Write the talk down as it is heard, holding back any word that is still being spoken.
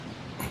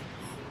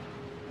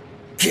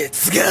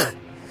決が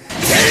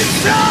天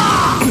差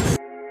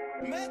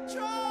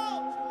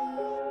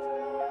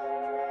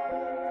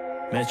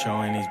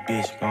Metro and his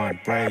bitch going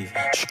brave.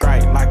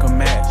 Strike like a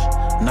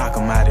match, knock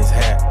him out his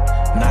hat.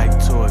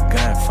 Knife to a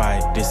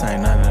gunfight, this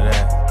ain't none of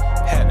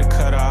that. Had to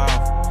cut her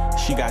off,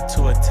 she got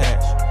too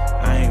attached.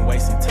 I ain't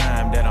wasting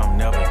time that I'm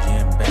never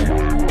getting back.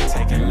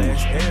 Taking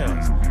less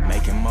L's,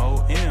 making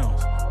more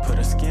M's. Put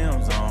her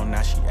skims on,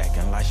 now she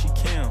acting like she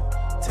Kim.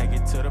 Take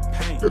it to the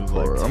paint,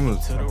 Record. take I'm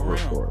it to the gonna rim.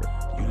 record.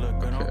 You look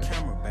good on Okay.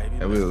 camera, baby.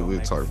 And Let's go we'll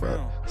make talk a about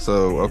film. it.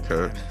 So,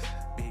 okay.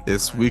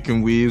 It's Week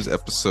in Weaves,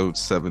 episode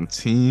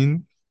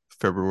 17,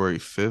 February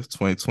 5th,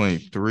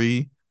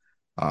 2023.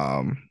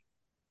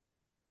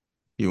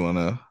 You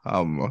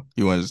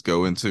wanna just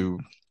go into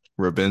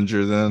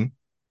Revenger then?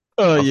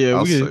 Yeah,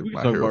 I'll we save can we can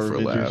my talk hero about for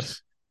Revengers.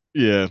 last.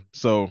 Yeah,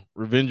 so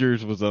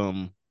Revengers was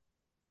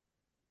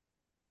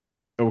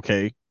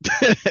okay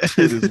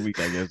this week,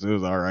 I guess it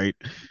was all right.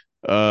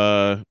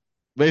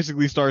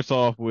 Basically starts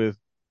off with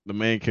the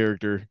main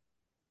character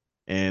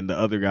and the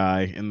other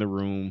guy in the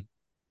room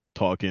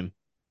talking.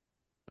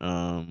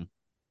 Um,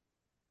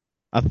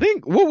 I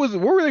think what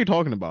were they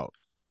talking about?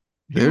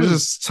 He They're was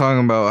just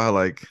talking about how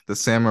like the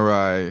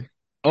samurai.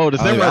 the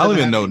I samurai don't doesn't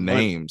even have know any money.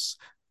 names.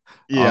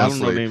 Yeah, I don't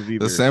know Honestly, names the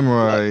either. Like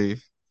samurai.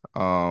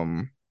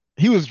 Um,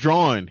 he was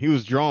drawn,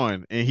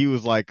 and he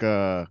was like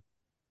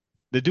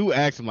the dude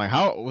asked him like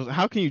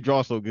how can you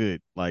draw so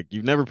good? Like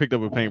you've never picked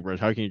up a paintbrush.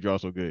 How can you draw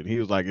so good? He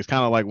was like, it's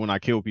kind of like when I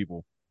kill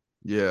people.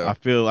 yeah. I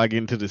feel I get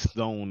into the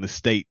zone, the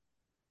state.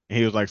 And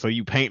he was like, so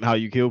you paint how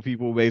you kill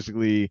people,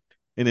 basically.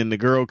 And then the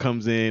girl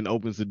comes in,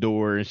 opens the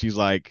door, and she's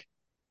like,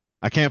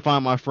 I can't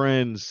find my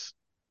friends.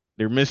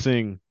 They're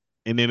missing.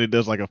 And then it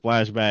does like a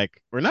flashback,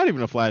 or not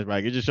even a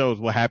flashback. It just shows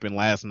what happened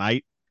last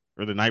night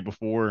or the night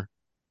before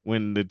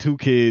when the two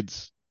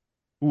kids,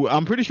 who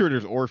I'm pretty sure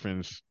there's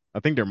orphans. I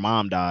think their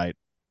mom died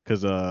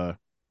because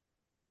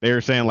they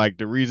were saying like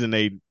the reason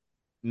they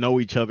know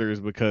each other is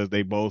because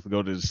they both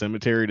go to the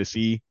cemetery to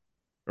see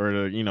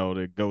or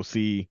to go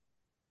see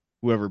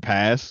whoever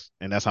passed,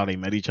 and that's how they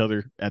met each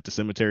other at the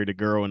cemetery, the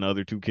girl and the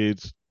other two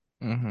kids.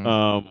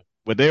 Mm-hmm.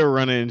 But they were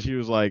running, and she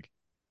was like,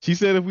 she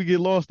said if we get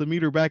lost, to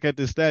meet her back at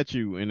the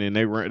statue, and then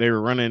they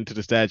were running into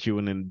the statue,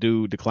 and then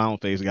dude, the clown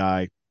face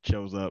guy,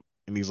 shows up,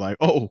 and he's like,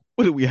 oh,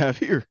 what do we have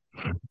here?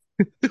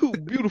 Two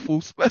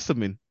beautiful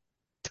specimen,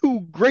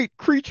 two great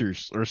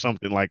creatures, or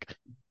something like.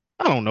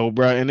 I don't know,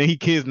 bro. And then he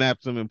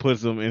kidnaps him and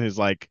puts him in his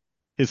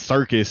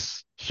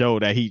circus show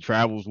that he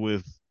travels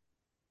with.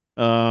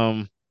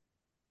 Um,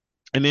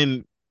 and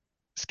then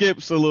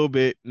skips a little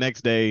bit.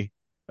 Next day,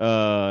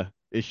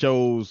 it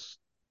shows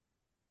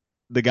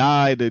the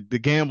guy, the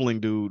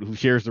gambling dude who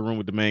shares the room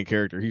with the main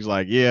character. He's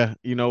like, yeah,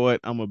 you know what?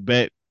 I'm gonna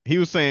bet. He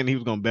was saying he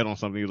was gonna bet on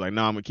something. He was like,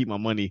 no, I'm gonna keep my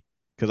money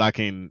because I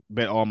can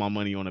bet all my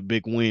money on a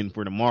big win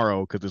for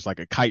tomorrow because it's like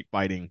a kite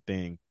fighting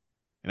thing.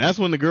 And that's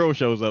when the girl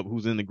shows up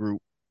who's in the group,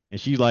 and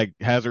she like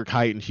has her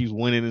kite and she's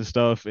winning and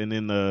stuff. And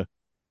then the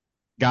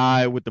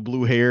guy with the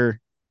blue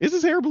hair, is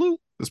his hair blue?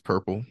 It's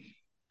purple.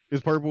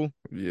 It's purple.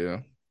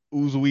 Yeah.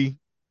 Uzui,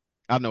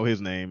 I know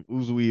his name.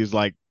 Uzui is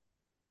like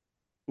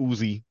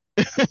Uzi.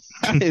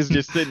 Is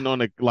just sitting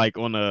on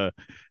a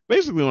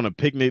basically on a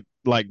picnic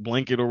like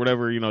blanket or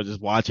whatever,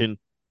 just watching.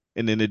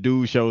 And then the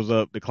dude shows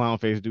up, the clown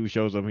face dude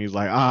shows up, and he's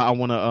like, I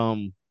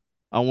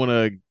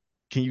wanna,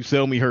 can you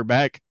sell me her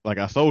back? Like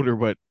I sold her,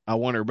 but I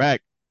want her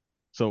back.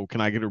 So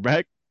can I get her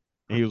back?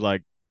 And he was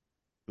like,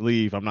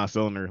 leave. I'm not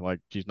selling her. Like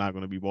she's not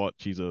gonna be bought.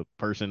 She's a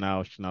person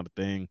now. She's not a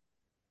thing.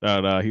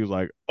 He was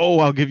like, oh,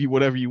 I'll give you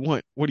whatever you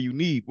want. What do you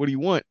need? What do you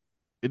want?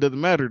 It doesn't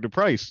matter the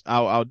price.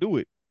 I'll do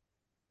it.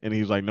 And he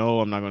was like,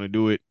 no, I'm not gonna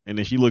do it. And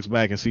then she looks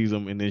back and sees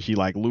him, and then she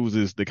like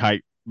loses the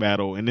kite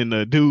battle. And then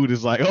the dude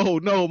is like, oh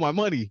no, my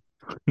money.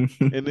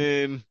 And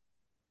then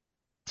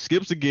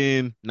skips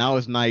again. Now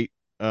it's night.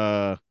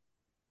 Uh,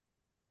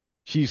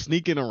 she's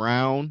sneaking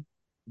around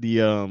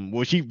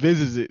well, she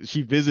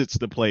visits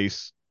the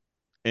place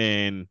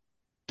and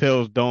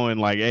tells Dawn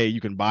like, hey,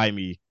 you can buy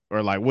me,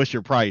 or like, what's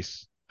your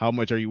price? How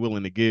much are you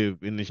willing to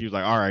give? And then she was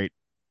like, all right,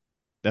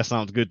 that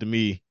sounds good to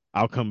me.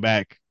 I'll come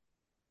back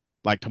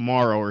like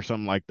tomorrow or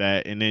something like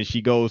that. And then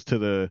she goes to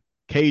the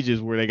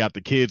cages where they got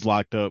the kids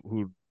locked up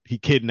who he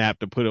kidnapped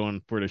to put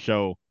on for the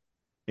show.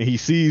 And she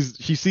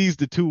sees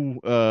the two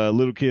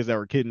little kids that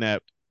were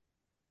kidnapped,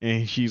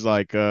 and she's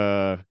like,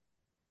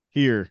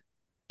 here,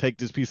 take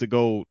this piece of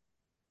gold.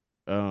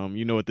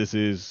 You know what this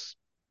is.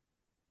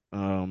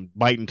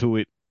 Bite into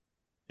it.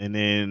 And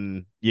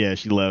then yeah,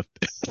 she left.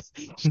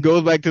 She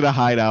goes back to the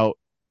hideout,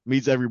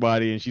 meets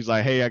everybody, and she's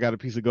like, hey, I got a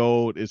piece of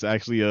gold. It's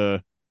actually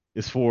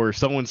it's for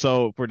so and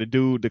so, for the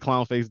dude, the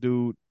clown face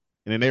dude.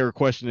 And then they were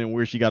questioning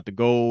where she got the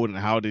gold and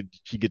how did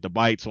she get the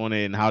bites on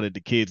it and how did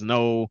the kids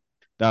know,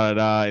 da da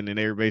da. And then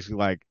they were basically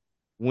like,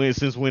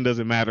 since when does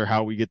it matter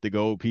how we get the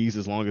gold piece?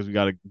 As long as we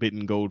got a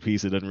bitten gold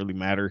piece, it doesn't really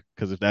matter.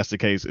 Because if that's the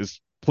case, it's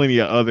plenty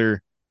of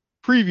other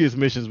previous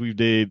missions we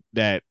did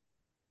that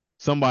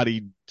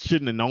somebody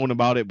shouldn't have known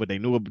about it, but they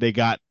knew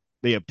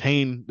they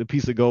obtained the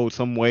piece of gold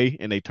some way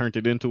and they turned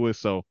it into it.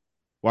 So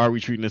why are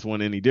we treating this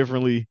one any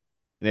differently?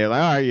 And they're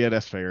like, all right, yeah,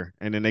 that's fair.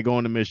 And then they go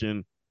on the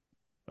mission.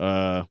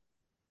 Uh,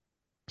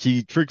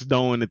 she tricks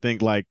Doan to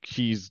think like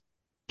she's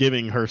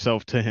giving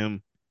herself to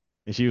him.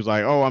 And she was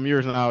like, "Oh, I'm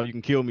yours now. You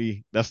can kill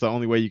me. That's the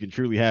only way you can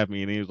truly have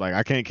me." And he was like,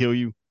 "I can't kill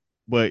you,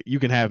 but you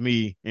can have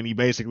me." And he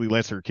basically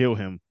lets her kill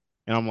him.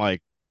 And I'm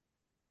like,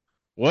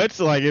 "What?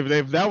 So, like,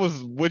 if that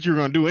was what you're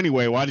gonna do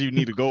anyway, why do you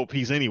need a gold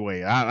piece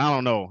anyway? I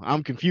don't know.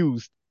 I'm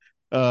confused."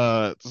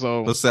 So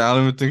Let's say I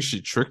don't even think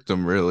she tricked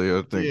him really.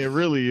 I think yeah,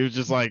 really, it was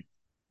just like,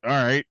 all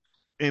right.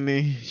 And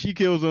then she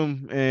kills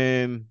him,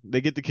 and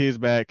they get the kids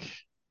back.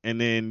 And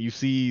then you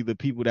see the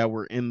people that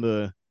were in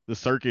the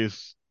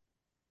circus.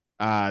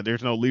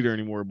 There's no leader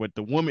anymore, but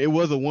the woman, it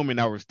was a woman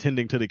that was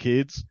tending to the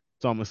kids.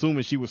 So I'm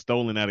assuming she was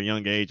stolen at a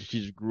young age.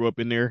 She just grew up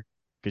in there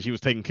because she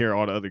was taking care of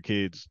all the other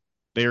kids.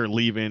 They were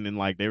leaving and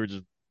like they were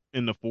just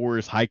in the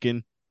forest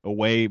hiking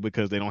away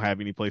because they don't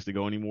have any place to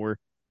go anymore.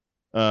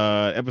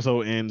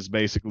 Episode ends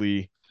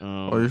basically.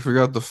 oh, you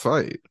forgot the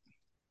fight.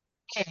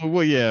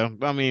 Well, yeah,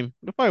 I mean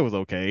the fight was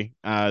okay.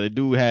 The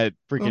dude had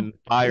Well, freaking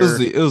fire.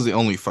 it was the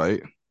only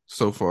fight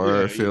so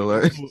far, I Yeah, feel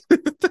yeah. like.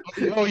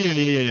 Oh yeah,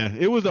 yeah, yeah, yeah.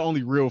 It was the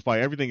only real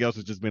fight. Everything else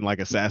has just been like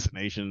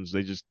assassinations.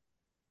 They just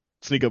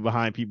sneak up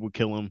behind people,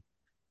 kill them.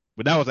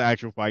 But that was an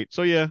actual fight.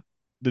 So yeah,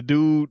 the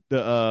dude,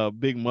 the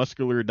big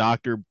muscular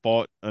doctor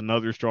fought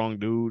another strong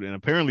dude, and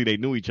apparently they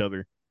knew each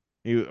other.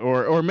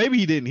 Or maybe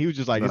he didn't. He was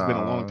just like, it's been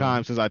a long Nah,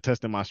 time since I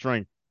tested my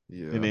strength.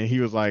 And yeah. then he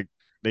was like,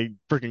 they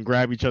freaking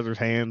grab each other's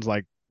hands,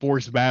 like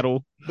force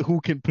battle,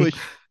 who can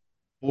push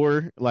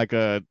more, like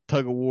a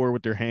tug of war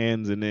with their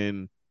hands. And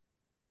then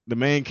the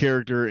main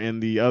character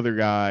and the other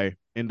guy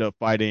end up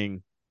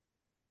fighting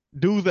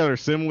dudes that are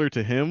similar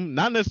to him.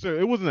 Not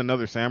necessarily, it wasn't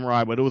another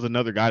samurai, but it was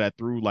another guy that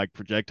threw like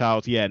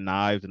projectiles. He had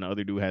knives, and the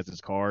other dude has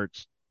his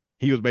cards.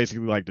 He was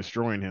basically like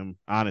destroying him,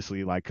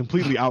 honestly, like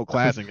completely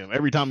outclassing him.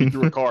 Every time he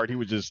threw a card, he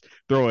would just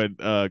throw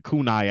a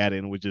kunai at it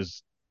and would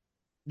just,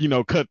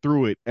 cut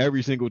through it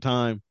every single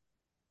time.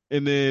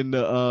 And then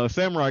the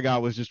samurai guy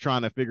was just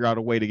trying to figure out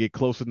a way to get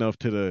close enough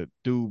to the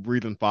dude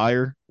breathing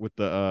fire with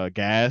the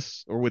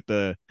gas or with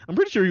the. I'm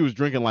pretty sure he was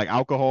drinking like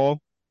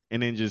alcohol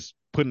and then just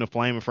putting a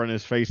flame in front of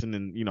his face and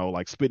then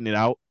like spitting it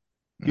out.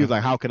 He was Yeah.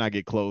 like, "How can I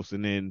get close?"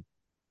 And then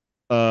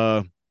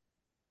uh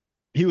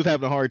he was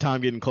having a hard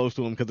time getting close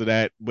to him because of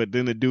that. But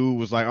then the dude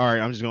was like, "All right,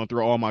 I'm just gonna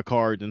throw all my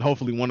cards and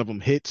hopefully one of them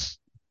hits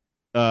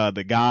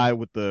the guy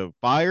with the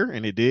fire."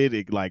 And it did.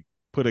 It like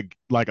put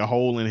a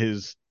hole in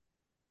his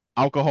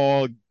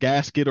alcohol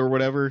gasket or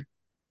whatever.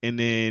 And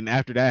then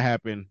after that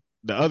happened,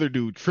 the other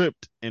dude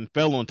tripped and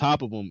fell on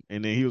top of him.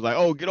 And then he was like,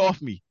 "Oh, get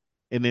off me!"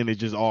 And then it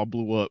just all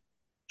blew up,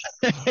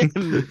 and,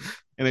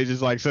 and they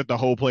just like set the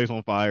whole place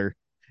on fire.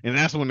 And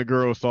that's when the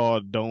girl saw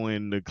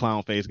Dolan, the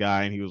clown face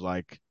guy, and he was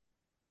like,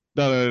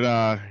 "Da da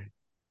da,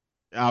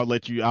 I'll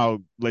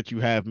let you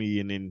have me."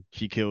 And then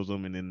she kills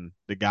him, and then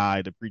the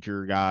guy, the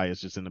preacher guy,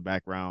 is just in the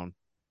background,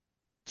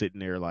 sitting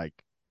there like,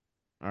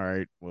 "All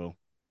right, well,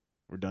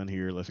 we're done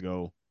here. Let's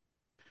go."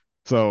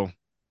 So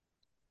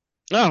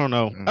I don't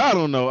know. Yeah. I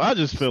don't know. I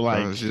just feel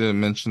like She didn't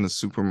mention the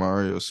Super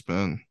Mario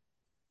spin.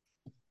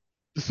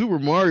 the Super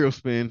Mario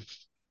spin.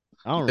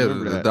 I don't Yeah,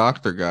 remember the that.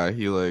 doctor guy,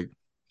 he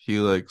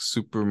like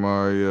Super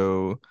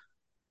Mario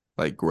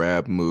like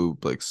grab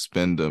move, like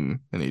spinned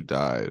him and he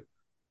died.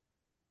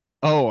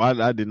 Oh,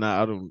 I did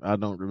not. I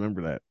don't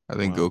remember that. I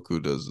think Wow.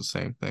 Goku does the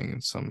same thing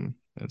in some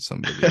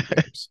video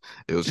games.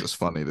 It was just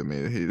funny to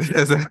me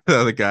that the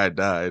other guy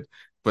died,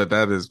 but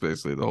that is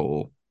basically the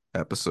whole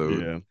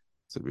episode, Yeah.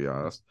 to be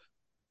honest.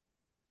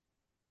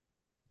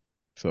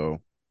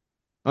 So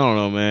I don't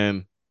know,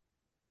 man.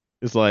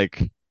 It's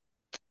like it's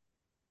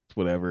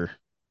whatever.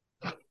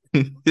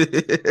 Honestly,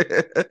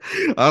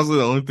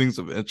 the only things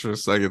of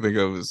interest I can think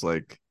of is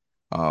like,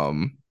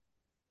 um,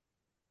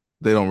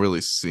 they don't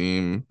really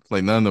seem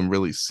like none of them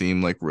really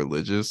seem like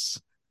religious.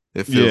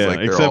 It feels Yeah,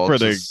 like they're except all for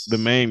the just,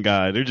 main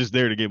guy. They're just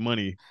there to get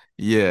money.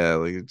 yeah,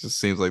 like it just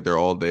seems like they're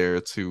all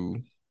there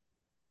to,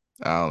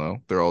 I don't know,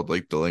 they're all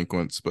like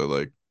delinquents, but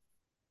like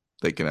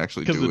they can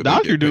actually Because do the it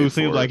and doctor get dude paid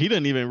seems for like it. he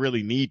doesn't even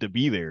really need to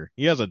be there.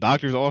 He has a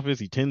doctor's office.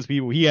 He tends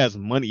people. He has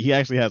money. He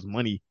actually has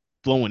money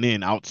flowing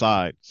in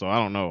outside. So I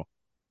don't know.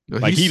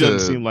 But Like he he doesn't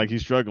said, seem like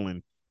he's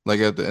struggling. like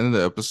at the end of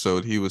the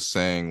episode, he was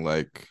saying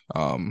like,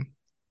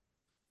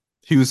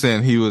 he was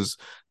saying he was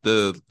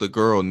the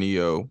girl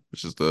Neo,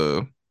 which is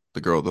the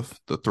girl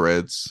the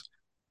threads.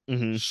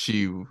 Hmm.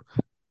 She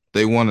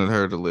they wanted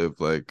her to live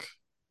like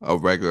a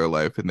regular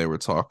life, and they were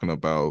talking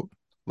about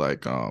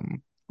like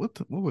what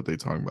were they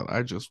talking about?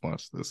 I just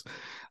watched this.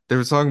 They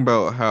were talking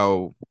about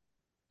how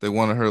they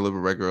wanted her to live a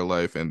regular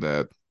life, and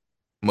that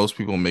most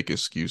people make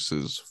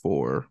excuses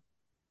for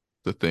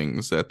the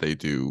things that they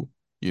do.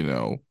 You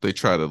know, they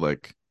try to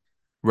like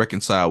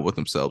reconcile with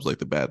themselves like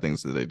the bad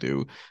things that they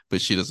do,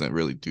 but she doesn't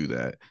really do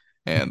that.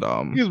 And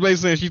He was basically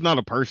saying she's not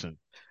a person.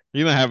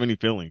 He doesn't have any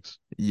feelings.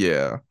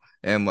 yeah,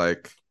 and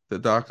like the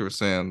doctor was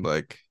saying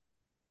like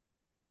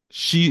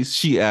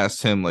she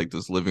asked him like,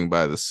 does living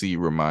by the sea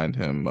remind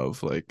him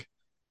of like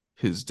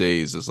his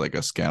days as like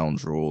a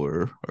scoundrel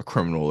or a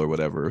criminal or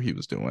whatever he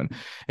was doing.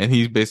 And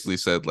he basically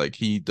said like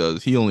he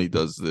only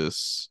does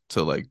this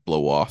to like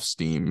blow off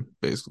steam,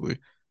 basically.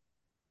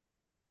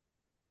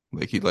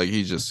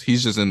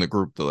 He's just in the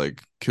group to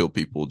like kill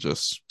people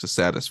just to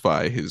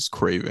satisfy his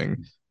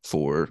craving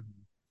for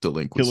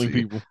Killing delinquency.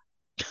 people.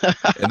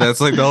 And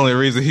that's like the only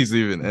reason he's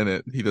even in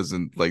it. He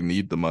doesn't like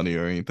need the money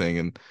or anything.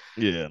 And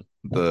Yeah.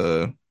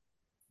 the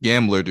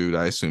gambler dude,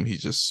 I assume he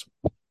just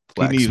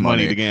He lacks needs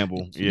money to money.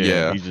 gamble. Yeah.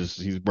 Yeah.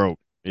 He's broke.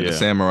 And the Yeah.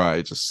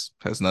 samurai just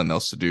has nothing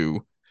else to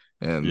do.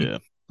 And Yeah.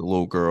 the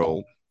little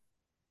girl,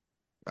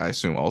 I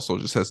assume, also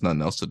just has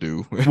nothing else to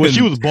do. Well,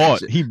 she was And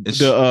bought. and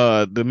she,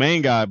 The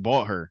main guy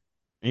bought her.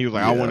 And he was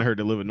like, I yeah, wanted her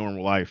to live a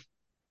normal life.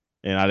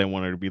 And I didn't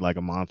want her to be like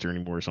a monster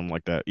anymore or something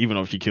like that, even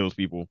though she kills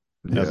people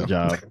as a yeah.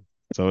 job.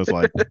 So it's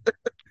like,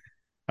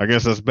 I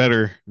guess that's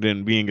better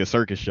than being a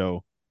circus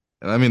show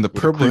And I mean the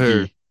with a purple hair,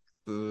 creepy.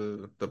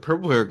 the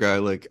purple hair guy,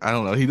 like I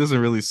don't know, he doesn't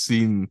really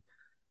seem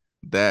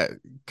that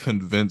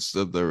convinced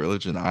of the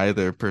religion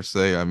either per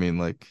se. I mean,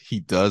 like he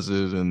does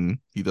it and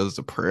he does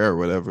the prayer or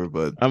whatever,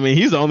 but I mean,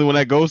 he's the only one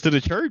that goes to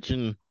the church,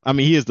 and I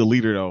mean, he is the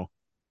leader though.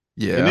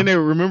 And then yeah, they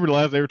remember the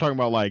last they were talking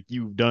about like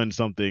you've done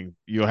something,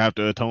 you'll have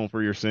to atone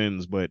for your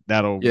sins, but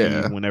that'll be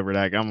yeah. whenever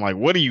that. I'm like,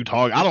 what are you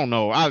talking? I don't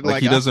know.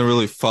 Like he doesn't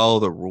really follow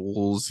the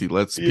rules. He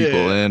lets people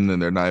Yeah. in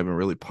and they're not even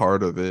really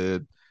part of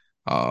it.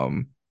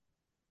 Um,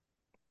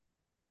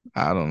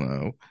 I don't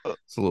know.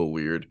 It's a little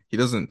weird. He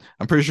doesn't,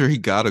 I'm pretty sure he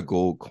got a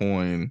gold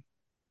coin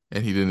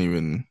and he didn't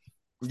even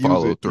Use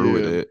follow it, through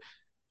with yeah, it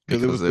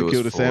because it because was it to was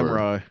kill the for,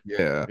 samurai.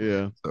 yeah.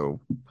 Yeah. So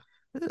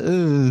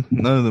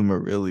none of them are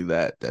really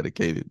that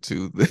dedicated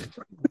to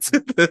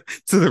the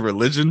to the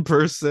religion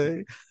per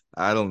se.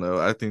 I don't know.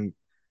 I think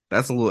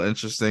that's a little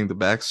interesting. The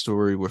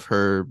backstory with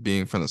her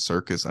being from the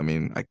circus. I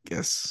mean, I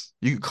guess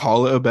you could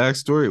call it a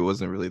backstory. It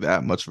wasn't really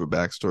that much of a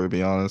backstory, to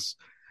be honest.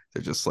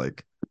 They're just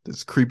like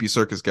this creepy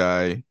circus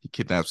guy. He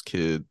kidnaps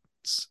kids.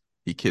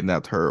 He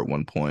kidnapped her at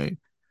one point.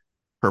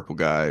 Purple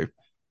guy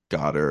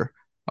got her.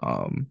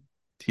 Um,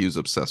 he was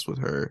obsessed with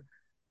her,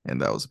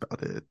 and that was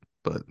about it.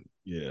 But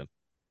Yeah.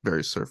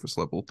 very surface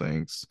level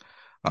things.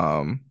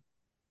 Um,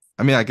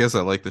 I mean, I guess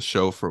I like the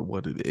show for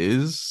what it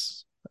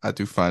is. I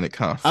do find it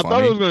kind of I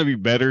thought it was funny. gonna be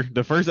better.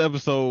 The first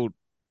episode,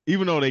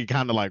 even though they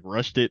kind of like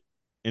rushed it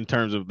in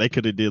terms of they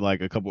could have did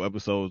like a couple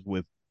episodes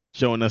with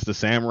showing us the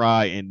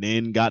samurai and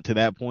then got to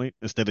that point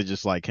instead of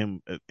just like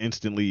him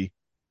instantly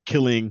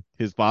killing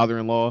his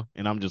father-in-law.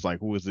 And I'm just like,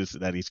 who is this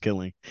that he's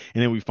killing?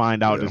 And then we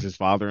find out Yeah, it's his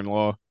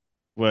father-in-law.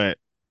 But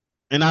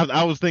and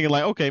I was thinking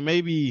like, okay,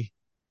 maybe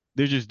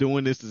they're just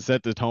doing this to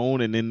set the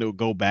tone and then they'll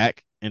go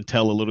back and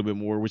tell a little bit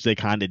more, which they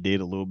kind of did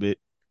a little bit.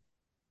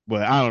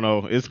 But I don't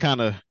know. It's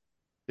kind of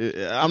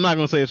I'm not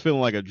gonna say it's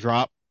feeling like a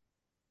drop,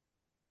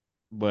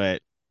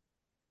 but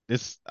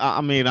it's.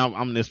 I mean,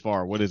 I'm this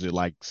far. What is it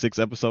like? 6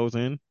 episodes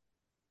in?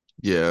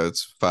 yeah.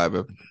 It's five.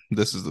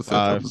 This is the fifth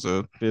Five,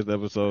 episode. fifth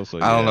episode. So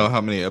I don't yeah, know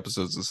how many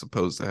episodes it's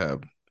supposed to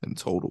have in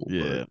total, but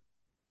yeah.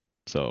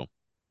 So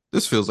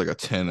this feels like a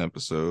 10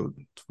 episode,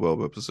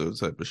 12 episode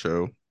type of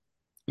show.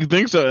 you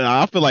think so?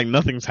 I feel like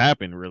nothing's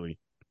happened really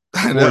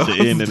I for it know, to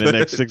end in the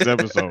next but 6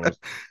 episodes.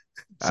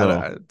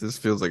 So this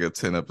feels like a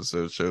 10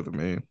 episode show to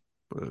me.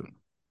 But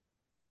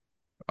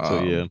so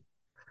yeah, um,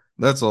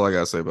 that's all I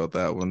gotta say about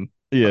that one.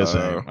 yeah. Uh,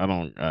 Same. I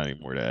don't got any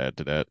more to add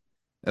to that.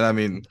 And I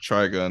mean,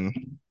 Trigun,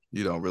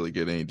 you don't really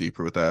get any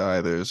deeper with that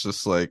either. It's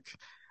just like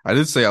I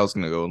did say I was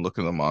gonna go and look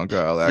in the manga.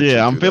 I'll actually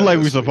Yeah, I do feel that like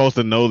we're this week. supposed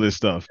to know this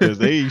stuff because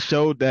they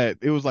showed that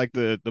it was like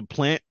the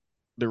plant,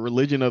 the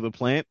religion of the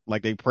plant.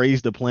 Like they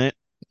praised the plant,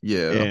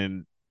 Yeah,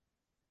 and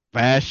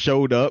Vash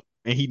showed up,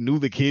 and he knew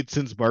the kid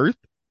since birth.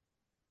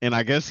 And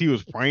I guess he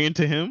was praying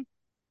to him,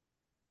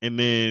 and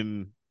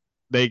then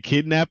they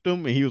kidnapped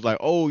him, and he was like,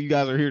 "Oh, you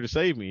guys are here to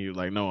save me." He was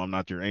like, "No, I'm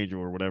not your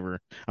angel or whatever.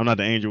 I'm not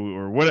the angel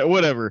or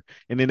whatever."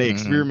 And then they hmm,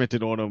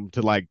 experimented on him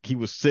to like he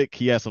was sick,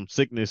 he had some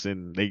sickness,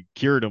 and they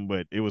cured him,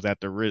 but it was at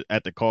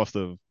the cost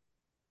of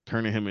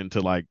turning him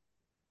into like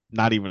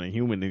not even a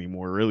human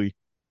anymore, really.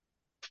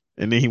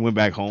 And then he went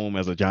back home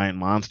as a giant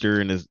monster,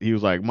 and he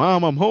was like,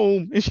 "Mom, I'm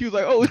home," and she was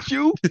like, "Oh, it's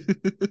you."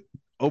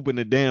 Opened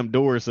the damn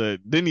door, so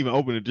didn't even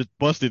open it, just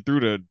busted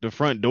through the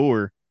front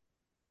door.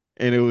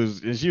 And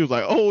she was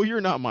like, "Oh,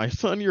 you're not my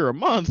son, you're a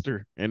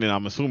monster." And then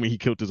I'm assuming he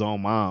killed his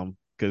own mom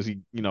because they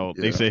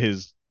yeah, say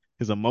his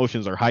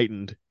emotions are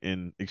heightened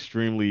and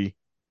extremely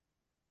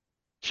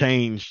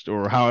changed,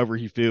 or however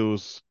he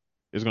feels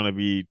is going to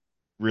be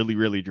really,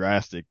 really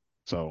drastic.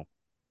 So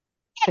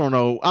I don't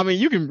know. I mean,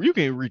 you can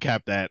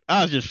recap that.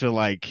 I just feel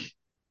like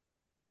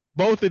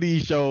both of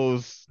these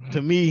shows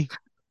to me,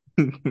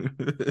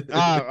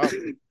 uh,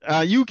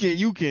 you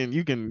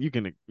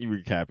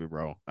recap it,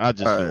 bro. I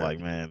just All feel right. like,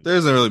 man, There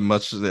isn't really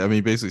much. I mean,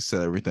 he basically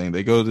said everything.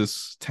 They go to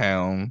this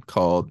town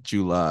called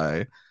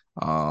July,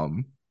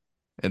 um,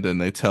 and then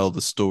they tell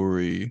the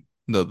story.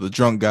 The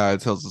drunk guy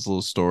tells this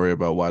little story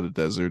about why the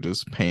desert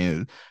is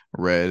painted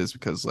red is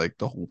because like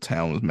the whole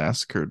town was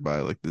massacred by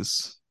like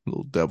this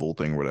little devil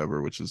thing or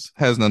whatever, which is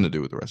has nothing to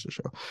do with the rest of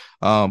the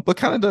show. But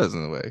kind of does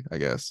in a way, I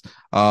guess.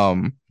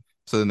 Um,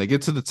 So then they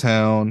get to the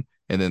town,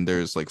 and then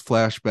there's like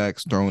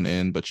flashbacks thrown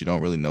in, but you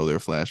don't really know they're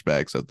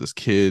flashbacks of this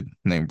kid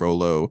named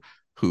Rolo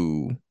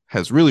who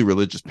has really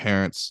religious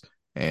parents.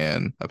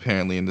 And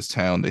apparently in this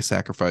town, they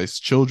sacrifice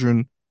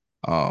children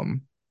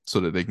um, so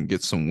that they can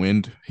get some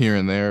wind here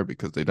and there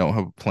because they don't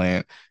have a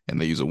plant and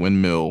they use a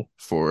windmill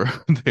for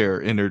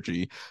their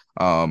energy.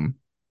 Um,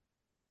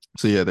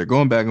 so yeah, they're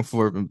going back and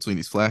forth in between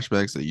these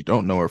flashbacks that you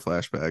don't know are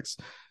flashbacks.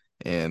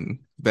 And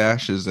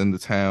Vash is in the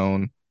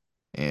town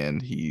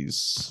and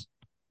he's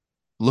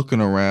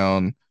looking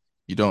around.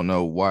 You don't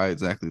know why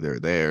exactly they're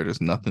there.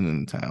 There's nothing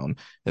in the town.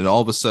 And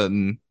all of a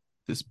sudden,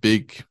 this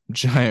big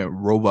giant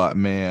robot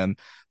man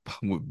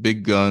with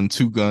big gun,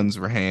 two guns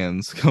for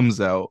hands,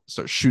 comes out,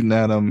 starts shooting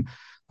at him.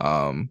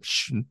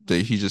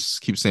 He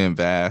just keeps saying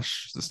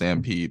Vash, the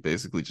Stampede,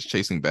 basically just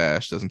chasing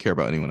Vash, doesn't care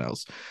about anyone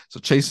else. So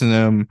chasing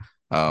him,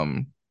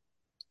 um,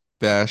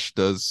 Vash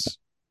does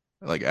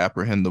like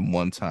apprehend them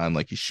one time,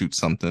 like he shoots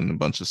something, a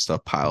bunch of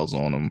stuff piles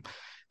on him,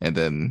 and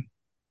then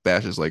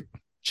Vash is like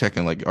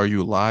checking, like, are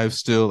you alive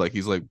still? Like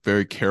he's like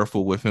very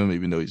careful with him,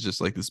 even though he's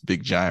just like this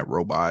big giant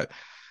robot.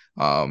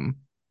 Um,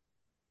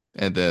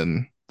 and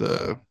then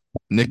the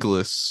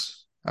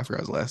Nicholas, I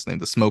forgot his last name,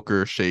 the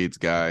smoker shades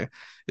guy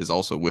is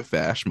also with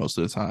Vash most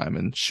of the time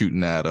and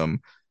shooting at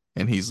him.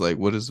 And he's like,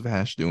 what is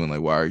Vash doing?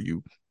 Like, why are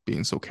you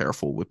being so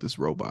careful with this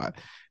robot?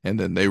 And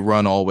then they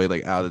run all the way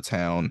like out of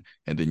town,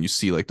 and then you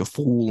see like the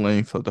full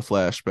length of the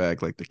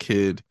flashback. Like the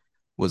kid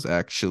was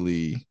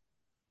actually,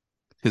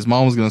 his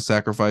mom was gonna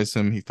sacrifice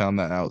him. He found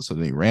that out, so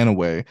then he ran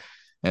away,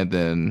 and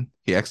then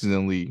he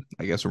accidentally,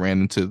 I guess,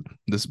 ran into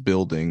this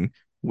building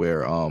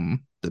where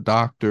the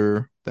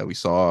doctor that we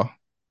saw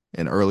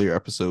in earlier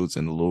episodes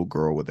and the little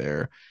girl were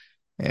there,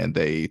 and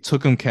they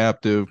took him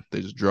captive.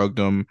 They just drugged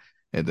him,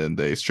 and then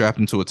they strapped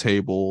him to a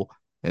table,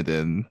 and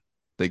then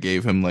they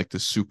gave him like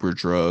this super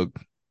drug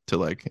to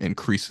like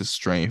increase his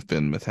strength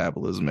and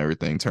metabolism,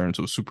 everything, turn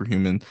into a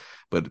superhuman,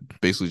 but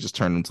basically just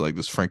turned into like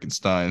this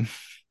Frankenstein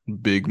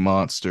big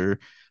monster,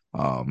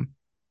 um,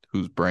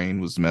 whose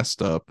brain was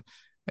messed up,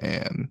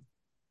 and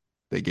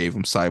they gave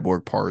him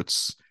cyborg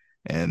parts,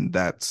 and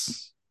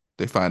that's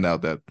they find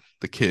out that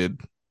the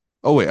kid.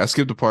 Oh wait, I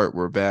skipped the part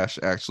where Vash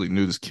actually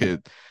knew this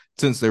kid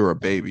since they were a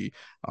baby.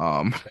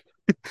 Um,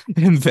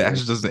 and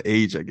Vash doesn't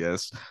age, I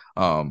guess.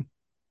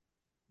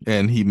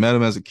 And he met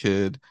him as a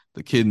kid.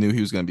 The kid knew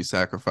he was going to be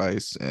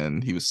sacrificed,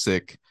 and he was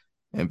sick.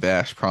 And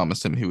Vash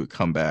promised him he would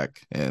come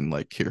back and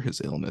like cure his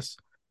illness.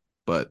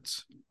 But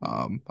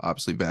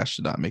obviously, Vash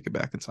did not make it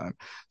back in time.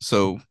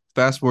 So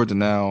fast forward to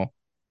now,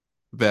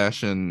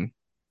 Vash and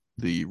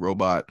the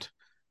robot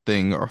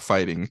thing are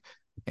fighting,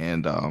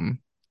 and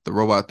the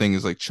robot thing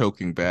is like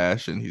choking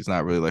Vash, and he's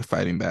not really like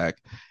fighting back.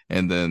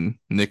 And then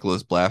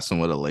Nicholas blasts him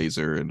with a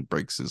laser and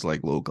breaks his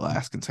like little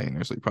glass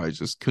container, so he probably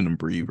just couldn't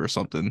breathe or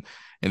something.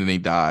 And then he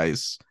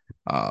dies.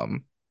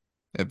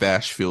 And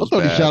Vash I feels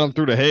thought he bad. shot him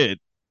through the head.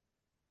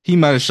 He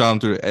might have shot him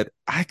through the head.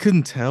 I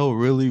couldn't tell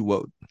really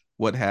what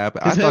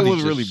happened. His I head thought he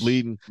wasn't really just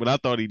bleeding, but I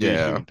thought he did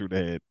shoot yeah. him through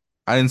the head.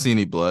 I didn't see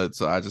any blood,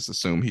 so I just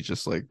assumed he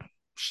just like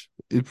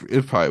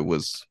it probably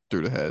was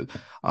through the head.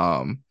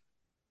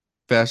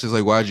 Vash is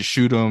like, why'd you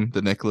shoot him?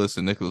 The Nicholas,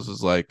 and Nicholas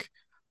is like,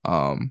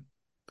 um,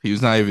 he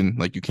was not even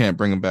like, you can't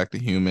bring him back to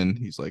human.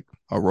 He's like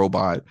a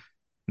robot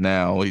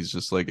now. He's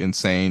just like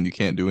insane. You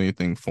can't do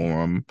anything for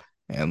him,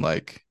 and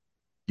like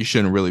you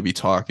shouldn't really be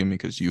talking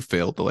because you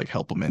failed to like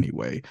help him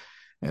anyway.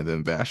 And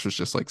then Vash was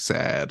just like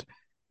sad,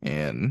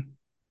 and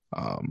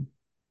um,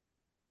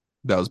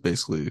 that was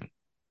basically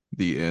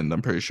the end.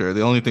 I'm pretty sure.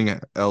 The only thing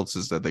else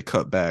is that they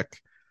cut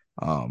back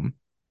um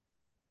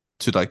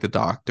to like the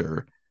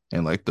doctor,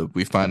 and like the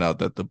we find out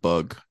that the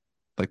bug,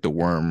 like the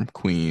worm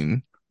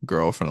queen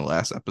girl from the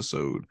last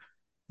episode,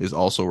 is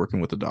also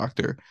working with the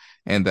doctor,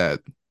 and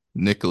that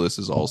Nicholas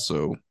is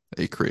also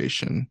a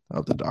creation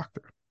of the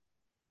doctor.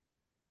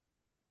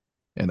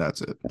 And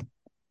that's it.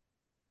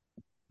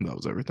 That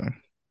was everything.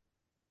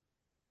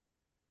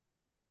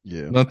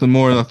 Yeah, Nothing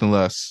more, nothing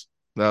less.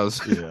 That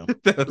was yeah,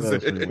 that was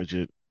that's pretty it. much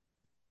it.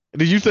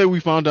 Did you say we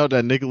found out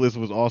that Nicholas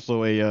was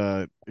also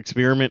a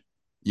experiment?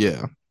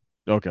 Yeah,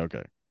 Okay,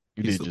 okay.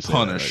 You he's did the just say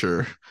that, right?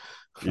 Punisher.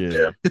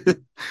 Yeah.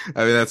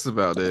 I mean, that's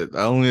about it.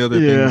 The only other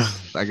Yeah.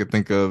 things I could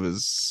think of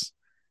is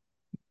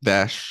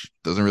Vash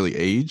doesn't really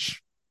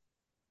age,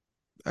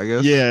 I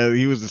guess. Yeah,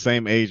 he was the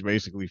same age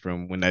basically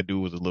from when that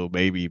dude was a little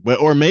baby. But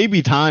or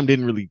maybe time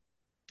didn't really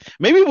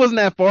maybe it wasn't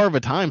that far of a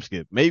time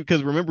skip. Maybe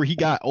because remember he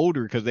got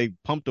older because they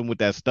pumped him with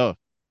that stuff.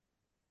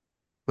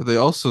 But they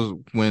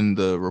also, when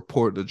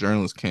the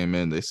journalist came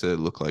in, they said it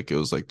looked like it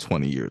was like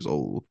 20 years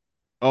old.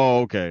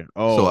 Oh, okay. So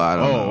Oh, I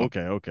don't oh, know.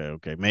 okay, okay,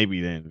 okay.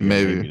 Maybe then. Yeah,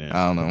 Maybe. maybe then.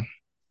 I don't know.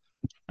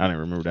 I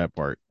didn't remember that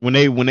part. When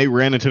they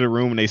ran into the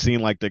room and they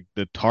seen like the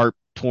tarp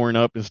torn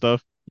up and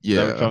stuff. Is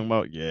that what you're Yeah. talking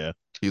about? Yeah.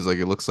 He's like,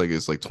 it looks like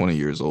it's like 20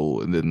 years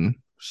old. And then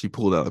she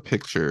pulled out a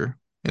picture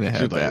and it She's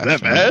had like, is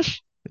Vash that on it.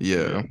 Bash?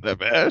 Yeah. Is that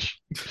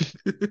Bash?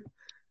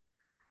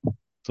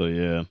 So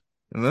yeah.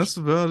 And that's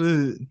about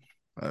it.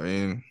 I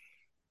mean,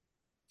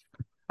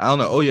 I don't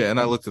know. Oh, yeah. And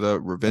I looked it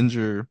up.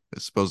 Revenger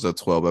is supposed to have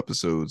 12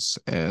 episodes.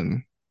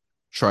 And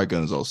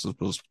Trigun is also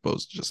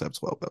supposed to just have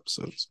 12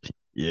 episodes.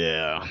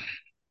 Yeah.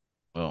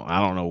 Well, I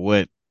don't know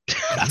what.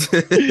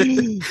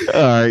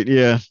 All right,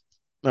 yeah.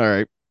 All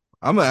right.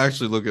 I'm gonna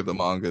actually look at the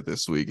manga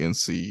this week and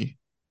see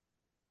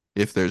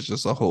if there's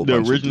just a whole The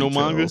bunch of original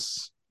manga.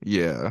 details.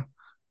 Yeah,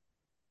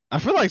 I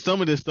feel like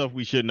some of this stuff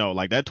we should know,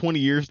 like that 20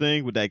 years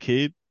thing with that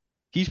kid.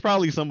 He's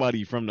probably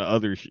somebody from the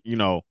other,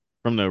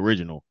 from the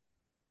original.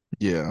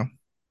 yeah,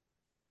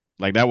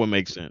 Like that would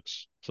make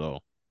sense. So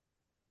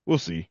we'll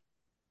see.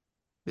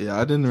 yeah.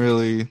 I didn't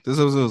really. This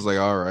episode was like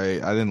all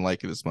right. I didn't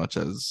like it as much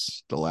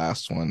as the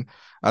last one.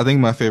 I think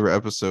my favorite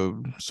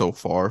episode so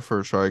far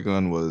for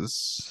Trigun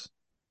was,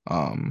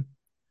 um,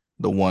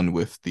 the one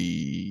with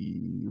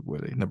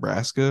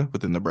Nebraska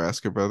with the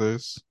Nebraska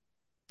brothers.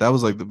 That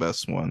was like the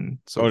best one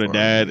so Oh, the far, I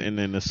dad think. and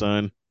then the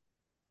son.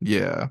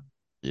 Yeah.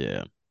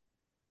 Yeah.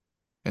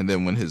 And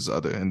then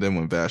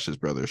when Vash's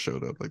brother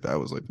showed up, like that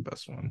was like the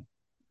best one.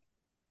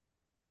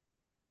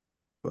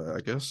 But I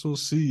guess we'll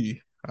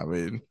see. I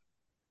mean,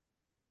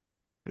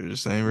 there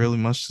just ain't really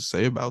much to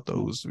say about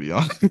those, to be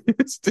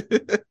honest.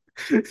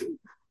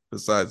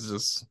 Besides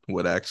just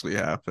what actually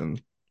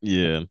happened.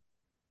 Yeah.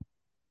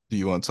 Do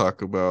you want to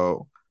talk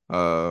about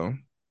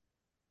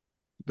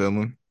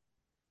Vinland?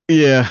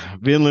 Yeah.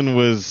 Vinland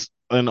was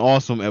an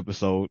awesome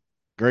episode.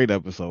 Great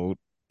episode.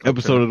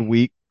 Episode Okay. of the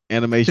week.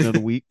 Animation of the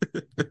week.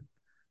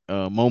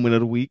 Moment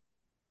of the week.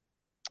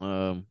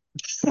 Um,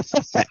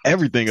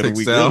 everything of the Takes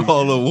week, down really.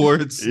 all the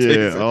awards.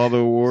 Yeah, all the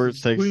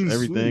awards, takes Clean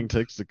everything, sweep.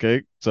 takes the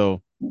cake.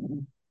 So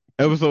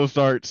episode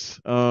starts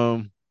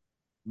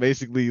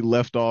basically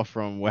left off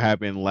from what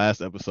happened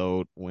last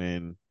episode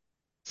when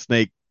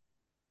Snake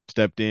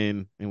stepped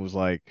in and was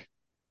like,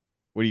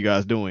 "What are you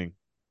guys doing?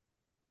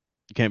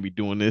 You can't be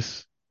doing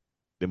this."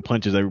 Then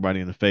punches everybody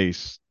in the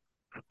face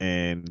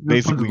and Just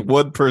punches basically,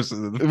 one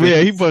person in the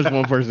yeah, he face. punched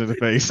one person in the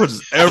face.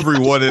 Punches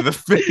everyone in the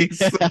face.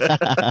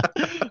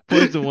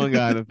 Punched the one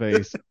guy in the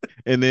face.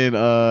 And then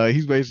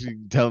he's basically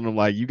telling them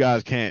like, you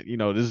guys can't,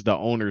 this is the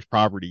owner's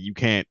property. You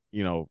can't,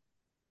 he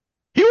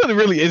wasn't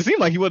really, it seemed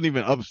like he wasn't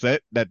even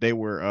upset that they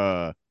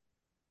were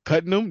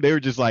cutting him. They were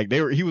just like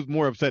he was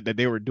more upset that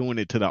they were doing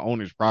it to the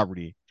owner's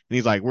property. And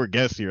he's like, we're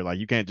guests here. Like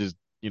you can't just,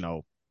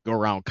 go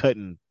around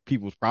cutting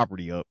people's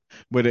property up.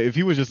 But if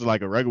he was just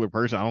like a regular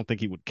person, I don't think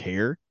he would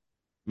care.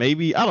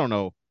 Maybe, I don't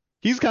know.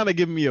 He's kind of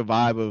giving me a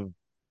vibe of,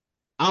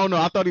 I don't know.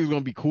 I thought he was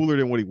gonna be cooler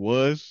than what he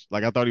was.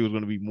 Like I thought he was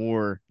gonna be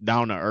more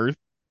down to earth,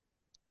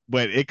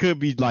 but it could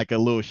be like a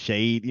little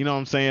shade. You know what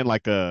I'm saying?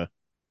 Like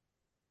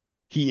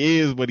he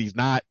is, but he's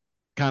not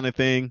kind of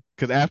thing.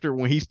 Because after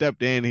when he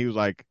stepped in, he was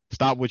like,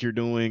 "Stop what you're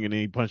doing," and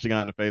then he punched the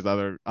guy in the face.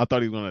 I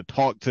thought he was gonna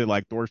talk to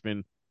like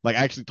Thorfinn, like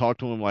actually talk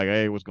to him, like,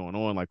 "Hey, what's going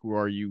on? Like, who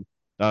are you?"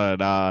 Da da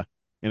da,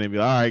 and then be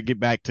like, "All right, get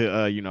back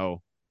to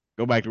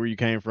go back to where you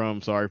came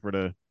from. Sorry for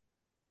the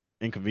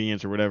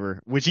inconvenience or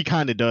whatever," which he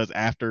kind of does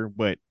after,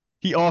 but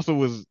he also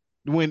was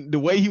when the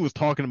way he was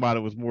talking about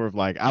it was more of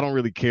like, I don't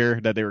really care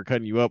that they were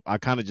cutting you up. I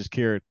kind of just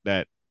care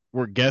that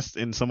we're guests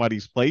in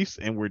somebody's place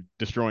and we're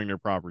destroying their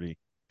property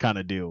kind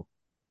of deal.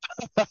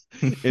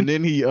 And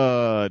then he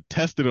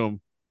tested him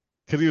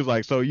because he was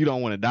like, so you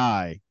don't want to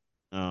die,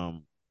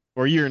 um,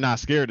 or you're not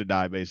scared to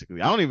die,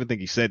 basically. I don't even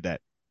think he said that,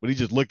 but he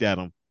just looked at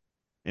him,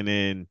 and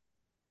then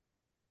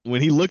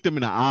when he looked him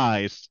in the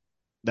eyes,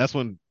 that's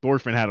when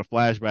Thorfinn had a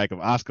flashback of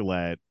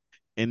Askeladd,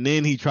 and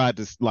then he tried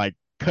to like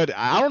cut.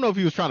 I don't know if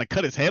he was trying to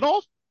cut his head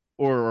off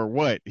or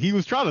what. He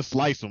was trying to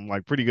slice him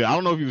like pretty good. I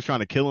don't know if he was trying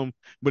to kill him,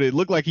 but it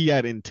looked like he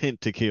had intent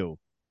to kill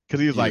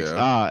because he was like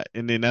Yeah.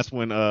 and then that's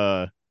when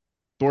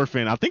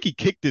Thorfinn, I think he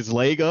kicked his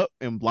leg up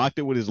and blocked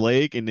it with his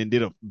leg, and then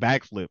did a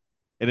backflip,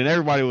 and then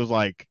everybody was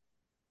like,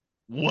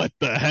 what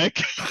the heck?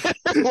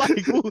 They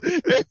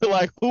were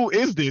like, who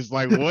is this?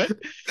 Like what?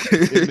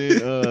 And then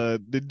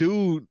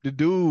the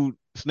dude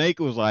Snake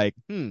was like,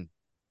 hmm.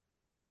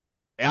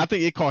 And I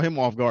think it caught him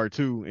off guard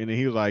too. And then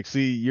he was like,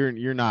 see,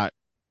 you're not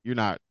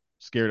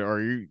scared, or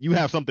you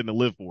have something to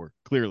live for,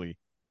 clearly.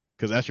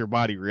 Because that's your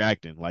body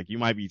reacting. Like you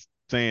might be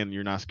saying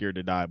you're not scared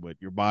to die, but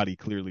your body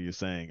clearly is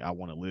saying, I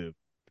want to live.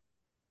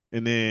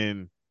 And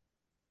then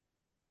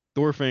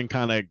Thorfinn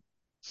kind of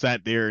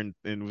sat there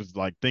and was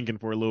like thinking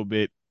for a little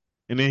bit.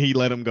 And then he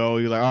let him go.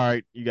 He was like, all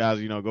right, you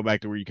guys, go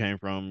back to where you came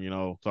from.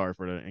 Sorry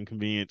for the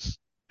inconvenience.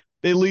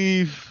 They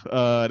leave.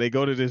 They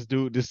go to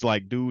this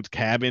like dude's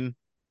cabin.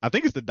 I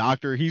think it's the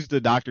doctor. He's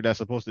the doctor that's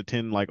supposed to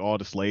tend like all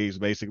the slaves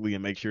basically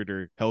and make sure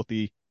they're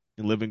healthy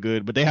and living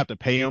good. But they have to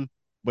pay him.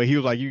 But he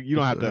was like, you don't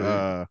What have the to.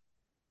 heck?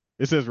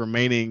 It says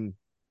remaining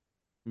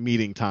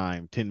meeting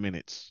time 10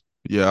 minutes.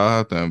 Yeah, I'll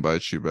have to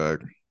invite you back.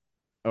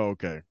 Oh,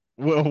 okay.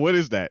 Well, what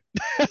is that?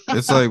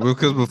 It's like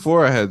because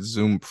before I had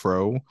Zoom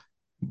Pro,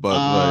 but like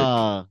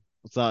Ah,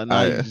 so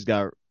now you I just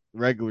got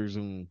regular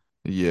Zoom.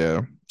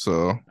 yeah,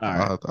 so All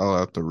right. I'll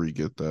have to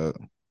re-get that.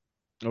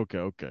 Okay,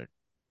 okay.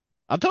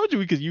 I told you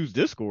we could use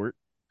Discord,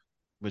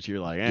 but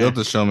you're like, You eh. have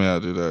to show me how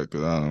to do that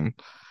because I don't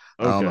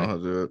know Okay. how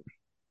to do it.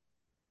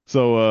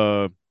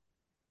 So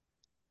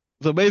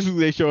so basically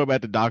they show up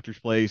at the doctor's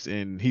place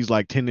and he's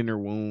like tending their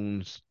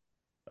wounds,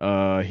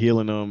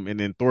 healing them, and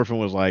then Thorfinn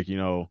was like,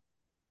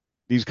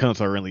 these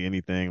cunts aren't really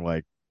anything.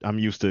 Like I'm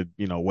used to,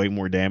 way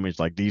more damage.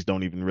 Like these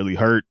don't even really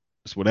hurt.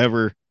 It's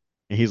whatever.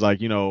 And he's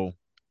like,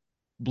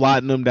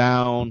 blotting them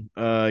down,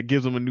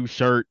 gives them a new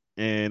shirt.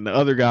 And the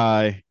other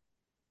guy,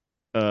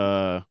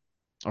 uh,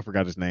 I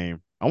forgot his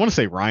name. I want to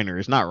say Reiner.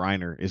 It's not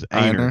Reiner. It's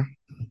Ainer. Einer.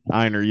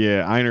 Einer,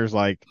 yeah. Einer's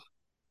like,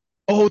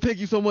 oh, thank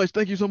you so much.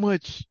 Thank you so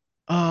much.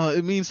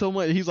 It means so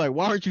much. He's like,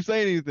 why aren't you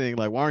saying anything?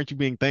 Like, why aren't you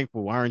being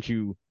thankful? Why aren't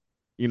you,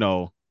 you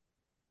know,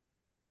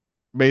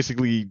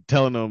 basically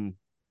telling them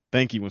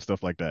thank you and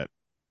stuff like that?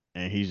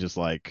 And he's just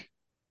like,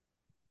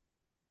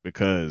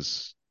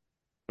 because,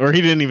 or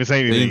he didn't even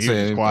say They anything. didn't He was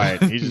say just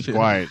quiet. He's anything. just Yeah.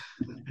 quiet.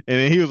 And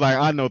then he was like,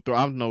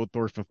 I've known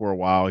Thorfinn for a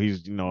while.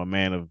 He's, a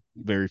man of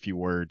very few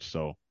words.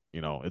 So,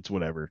 it's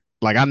whatever.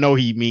 Like, I know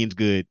he means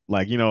good.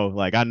 Like,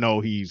 like I know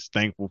he's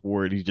thankful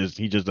for it. He just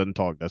doesn't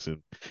talk. That's it.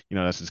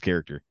 That's his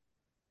character.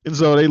 And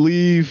so they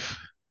leave.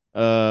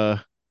 Uh,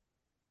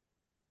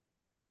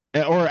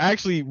 or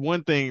actually,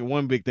 one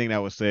big thing that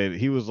was said,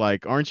 he was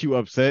like, "Aren't you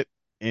upset?"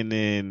 And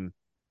then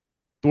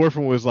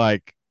Thorfinn was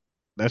like,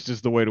 "That's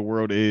just the way the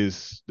world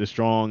is. The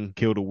strong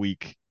kill the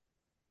weak."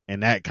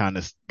 And that kind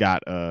of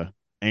got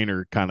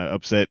Aner kind of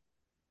upset.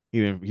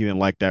 He didn't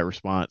like that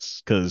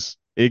response because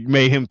it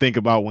made him think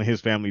about when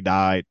his family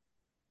died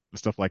and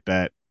stuff like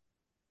that.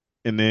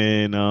 And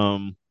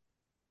then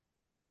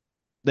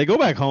they go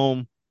back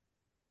home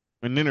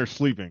and then they're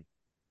sleeping.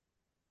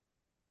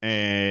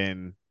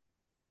 And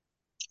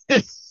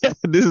this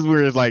is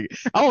where it's like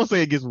I won't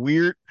say it gets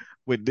weird,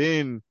 but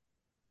then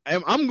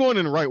I'm going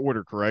in the right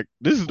order, correct?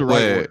 This is the right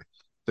Wait, order.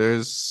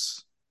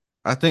 there's.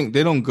 I think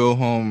they don't go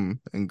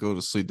home and go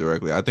to sleep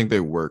directly. I think they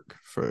work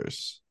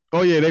first.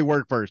 Oh yeah, they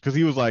work first because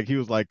he was like,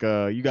 you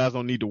guys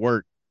don't need to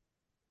work.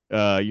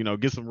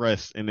 Get some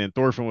rest. And then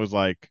Thorfinn was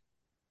like,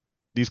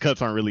 these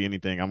cuts aren't really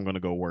anything. I'm gonna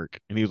go work.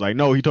 And he was like,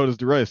 no, he told us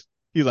to rest.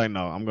 He's like,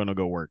 no, I'm gonna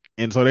go work.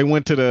 And so they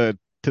went to the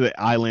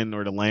island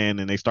or the land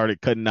and they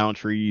started cutting down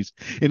trees.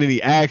 And then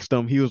he asked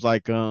them, he was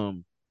like,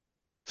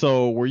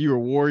 so were you a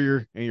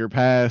warrior in your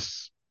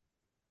past?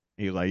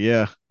 He was like,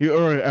 yeah.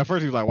 Or at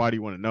first he was like, why do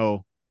you want to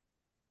know?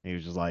 And he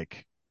was just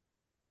like,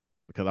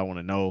 because I want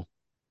to know.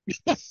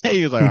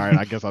 He was like, all right,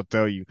 I guess I'll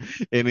tell you.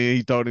 And then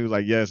he told him, he was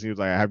like, yes. He was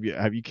like,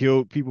 have you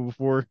killed people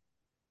before?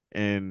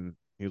 And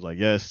he was like,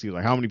 yes. He was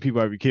like, how many people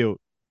have you killed?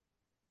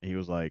 And he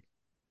was like,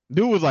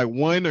 dude was like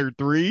one or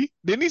three.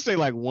 Didn't he say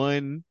like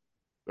one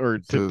or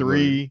to So like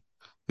three,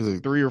 he's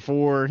like 3 or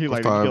 4? He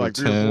like, did you five kill or like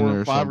three or 10 four,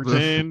 or 5 or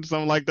something. 10,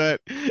 something like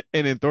that?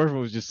 And then Thorfinn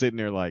was just sitting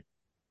there like,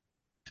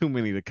 too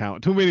many to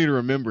count, too many to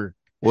remember.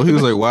 Well, he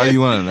was like, "Why do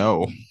you want to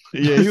know?"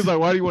 Yeah, he was like,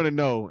 why do you want to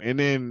know? And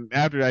then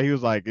after that, he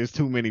was like, it's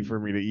too many for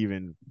me to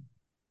even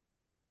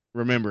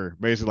remember.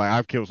 Basically, like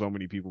I've killed so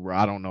many people, bro.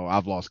 I don't know.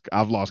 I've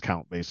lost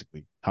count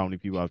basically how many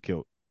people I've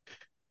killed.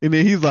 And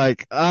then he's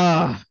like,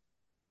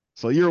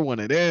 so you're one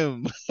of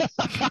them. And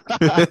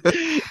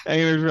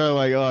it's really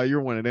like, oh,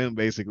 you're one of them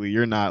basically.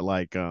 You're not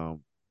like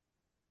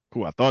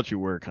who I thought you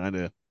were kind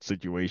of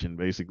situation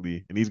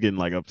basically. And he's getting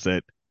like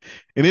upset.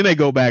 And then they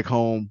go back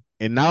home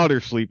and now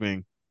they're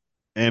sleeping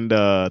and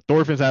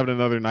Thorfinn's having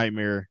another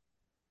nightmare.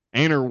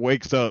 Aner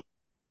wakes up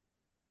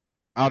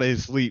out of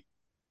his sleep.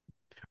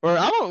 Or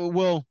I don't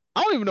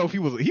even know if he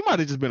might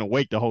have just been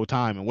awake the whole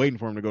time and waiting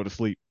for him to go to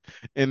sleep.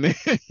 And then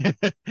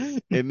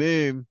and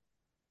then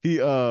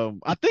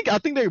I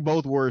think they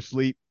both were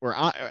asleep or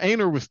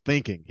Aner was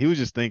thinking. He was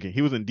just thinking.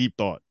 He was in deep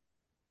thought.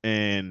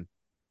 And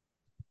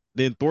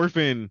then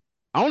Thorfinn,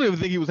 I don't even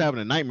think he was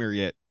having a nightmare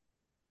yet.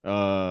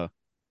 Uh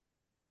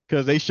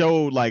because they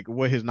showed like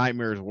what his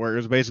nightmares were. It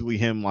was basically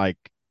him like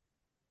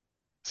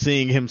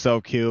seeing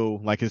himself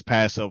kill, like his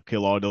past self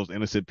kill all those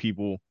innocent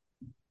people.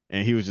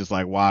 And he was just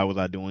like, why was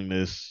I doing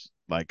this?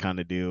 Like kind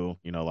of deal,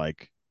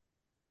 like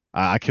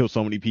I killed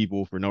so many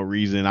people for no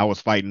reason. I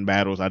was fighting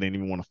battles I didn't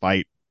even want to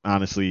fight.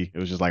 Honestly, it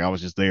was just like I was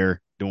just there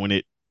doing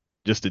it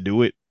just to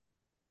do it.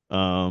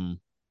 Um,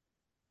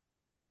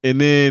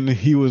 and then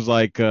he was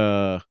like,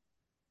 because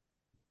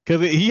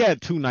he had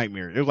two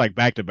nightmares. It was like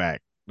back to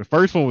back. The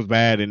first one was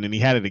bad, and then he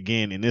had it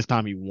again, and this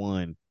time he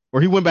won,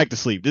 or he went back to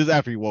sleep. This is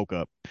after he woke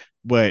up,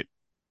 but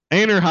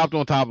Aner hopped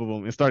on top of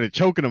him and started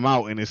choking him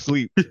out in his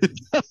sleep,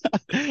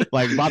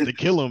 like about to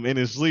kill him in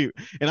his sleep.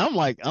 And I'm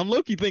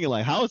low-key thinking,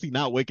 like, how is he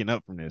not waking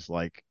up from this?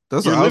 Like,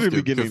 That's what you're I was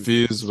literally getting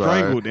confused by.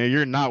 strangled and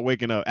you're not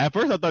waking up. At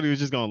first, I thought he was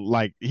just gonna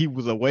like he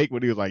was awake,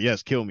 but he was like,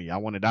 "Yes, kill me. I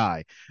want to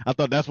die." I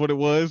thought that's what it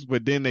was,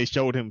 but then they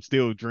showed him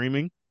still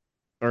dreaming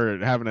or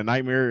having a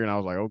nightmare, and I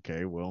was like,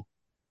 "Okay, well."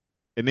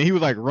 And then he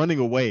was like running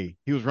away.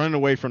 He was running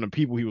away from the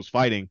people he was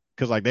fighting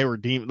because like they were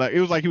demon. Like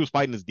it was like he was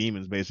fighting his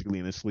demons basically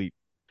in his sleep,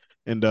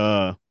 and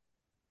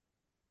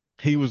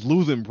he was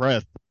losing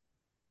breath,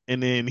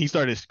 and then he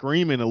started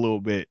screaming a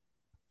little bit,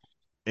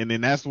 and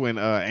then that's when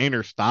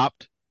Aner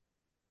stopped,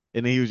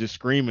 and then he was just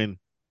screaming,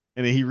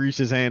 and then he reached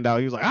his hand out.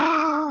 He was like,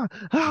 ah,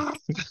 ah.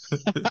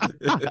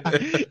 And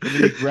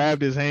then he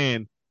grabbed his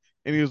hand,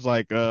 and he was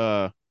like,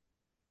 why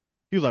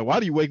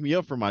do you wake me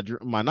up from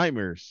my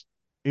nightmares?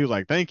 He was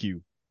like, thank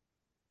you.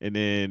 And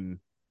then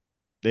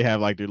they have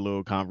like their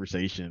little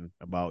conversation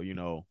about,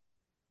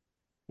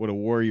 what a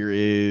warrior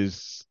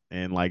is,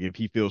 and like if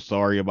he feels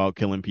sorry about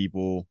killing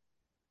people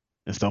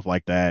and stuff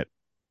like that.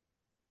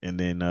 And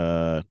then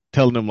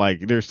telling them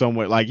like there's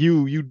somewhere like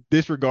you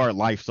disregard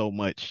life so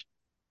much,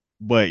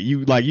 but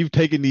you've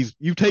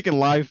taken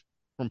life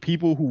from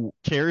people who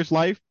cherish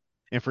life,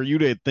 and for you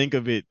to think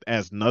of it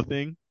as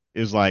nothing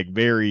is like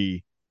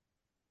very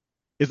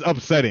it's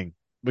upsetting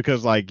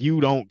because like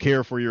you don't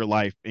care for your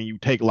life and you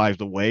take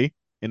lives away,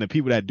 and the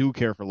people that do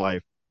care for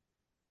life,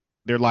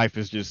 their life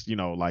is just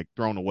like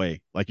thrown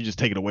away, like you just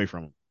take it away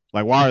from them.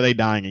 Like why are they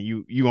dying and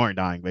you aren't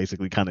dying,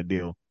 basically, kind of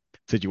deal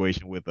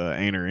situation with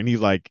Aner. And he's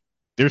like,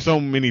 there's so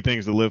many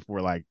things to live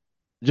for, like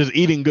just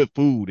eating good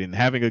food and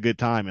having a good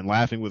time and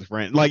laughing with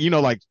friends, like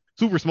like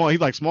super small. He's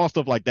like small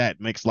stuff like that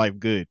makes life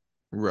good,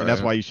 and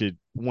that's Right. why you should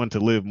want to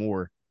live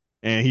more.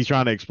 And he's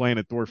trying to explain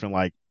to Thorfinn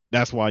like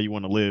that's why you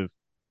want to live.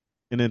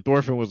 And then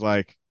Thorfinn was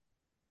like,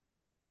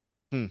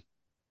 hmm,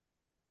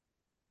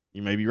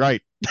 you may be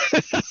right.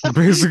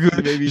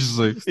 Basically, Maybe, he's just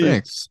like, yeah,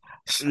 thanks.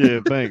 yeah,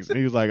 thanks. And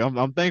he was like,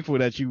 I'm thankful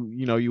that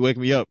you wake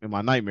me up in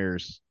my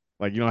nightmares.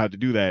 Like you don't have to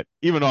do that.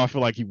 Even though I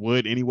feel like he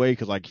would anyway,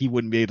 because like he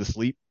wouldn't be able to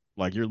sleep.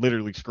 Like you're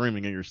literally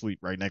screaming in your sleep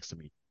right next to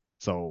me.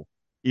 So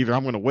either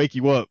I'm gonna wake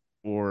you up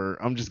or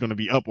I'm just gonna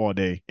be up all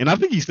day. And I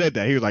think he said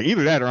that. He was like,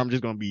 either that or I'm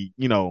just gonna be,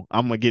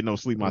 I'm gonna get no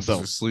sleep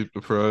myself. Just sleep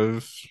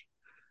deprived.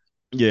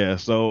 Yeah.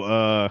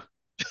 So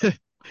then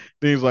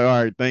he's like,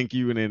 all right, thank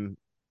you. And then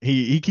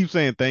he keeps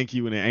saying thank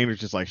you, and then Ainer's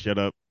just like, shut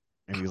up.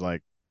 And he's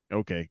like,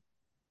 okay.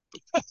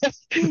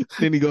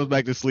 Then he goes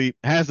back to sleep,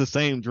 has the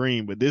same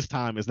dream, but this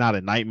time it's not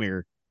a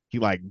nightmare. He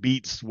like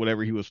beats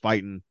whatever he was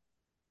fighting,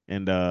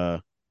 and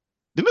then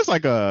it's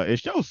like it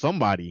shows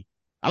somebody.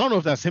 I don't know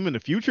if that's him in the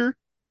future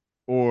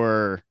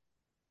or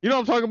what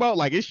I'm talking about.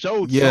 Like it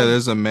showed Yeah, some,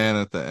 there's a man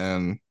at the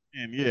end,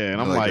 and yeah,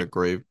 and I'm like a like,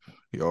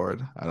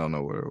 graveyard. I don't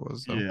know where it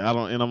was though. yeah, I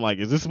don't, and I'm like,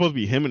 is this supposed to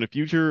be him in the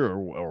future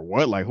or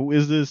what? Like who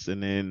is this?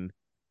 And then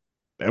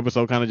the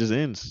episode kind of just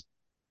ends.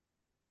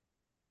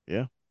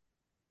 Yeah.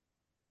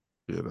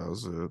 Yeah, that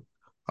was it.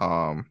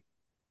 Um,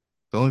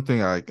 the only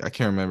thing I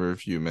can't remember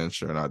if you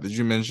mentioned or not. Did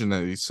you mention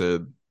that he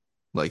said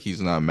like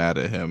he's not mad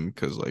at him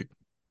because like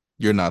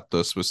you're not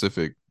the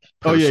specific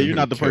Oh yeah, person you're who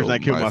not the person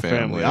that killed killed my my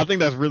family. I family? think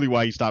that's really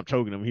why he stopped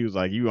choking him. He was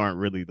like, "You aren't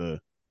really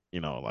the,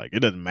 like it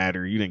doesn't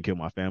matter. You didn't kill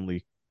my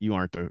family. You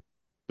aren't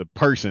the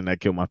person that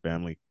killed my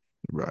family."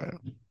 Right,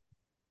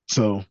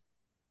 So,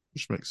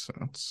 which makes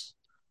sense.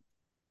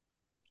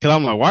 cause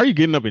I'm like, why are you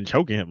getting up and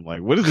choking him?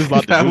 Like, what is this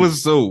about to That do?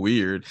 was so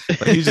weird.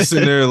 Like he's just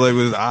sitting there like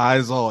with his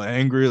eyes all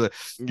angry, like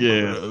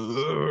Yeah.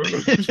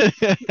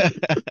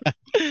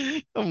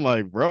 I'm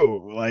like, bro,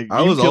 like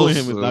I you was killing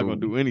him is not gonna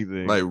also do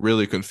anything. like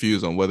really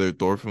confused on whether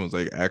Thorfinn was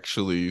like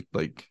actually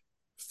like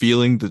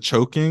feeling the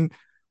choking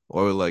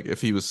or like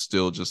if he was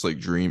still just like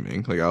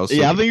dreaming. Like I was so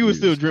Yeah, I think he was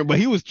still confused. dreaming, but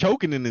he was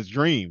choking in his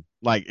dream.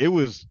 Like it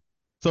was,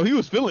 so he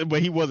was feeling it,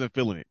 but he wasn't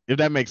feeling it. If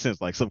that makes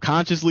sense. Like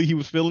subconsciously he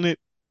was feeling it,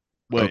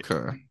 but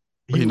Okay.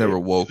 But he he never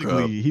woke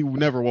up. physically he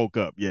never woke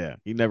up. Yeah,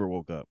 he never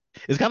woke up.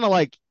 It's kind of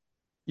like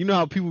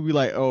how people be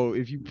like, oh,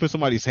 if you put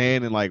somebody's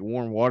hand in like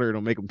warm water,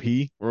 it'll make them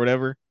pee or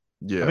whatever.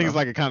 I think Yeah. it's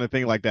like a kind of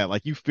thing like that.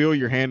 Like you feel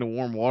your hand in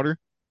warm water,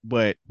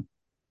 but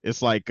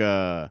it's like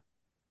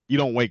you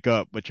don't wake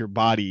up, but your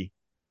body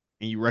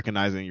and you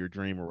recognize it in your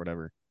dream or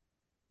whatever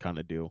kind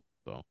of deal.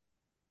 So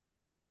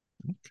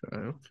Okay,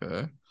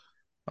 okay.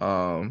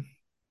 Um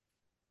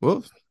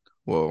well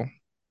well,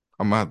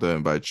 I'm gonna have to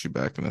invite you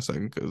back in a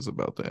second because it's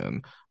about to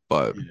end.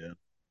 But yeah,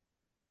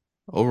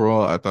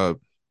 overall I thought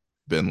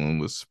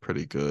Vinland was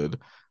pretty good.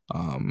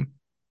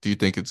 Do you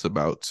think it's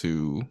about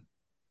to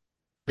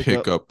pick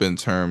pick up. up in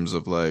terms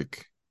of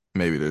like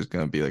maybe there's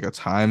gonna be like a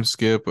time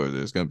skip or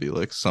there's gonna be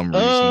like some Uh,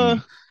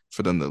 reason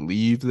for them to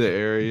leave the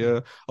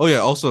area? Oh yeah,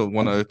 also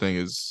one other thing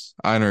is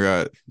Einar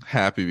got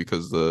happy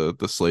because the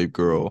slave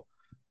girl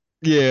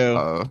yeah,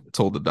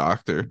 told the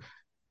doctor.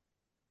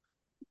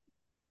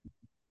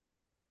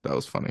 That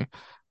was funny.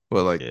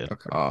 But like yeah,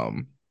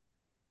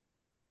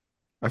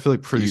 I feel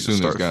like You pretty need to soon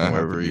there's start gonna from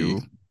have to wherever be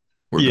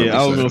we're a gonna yeah. be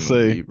I was gonna decision to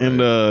setting. say, leave, and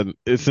right?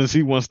 since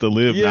he wants to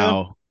live Yeah.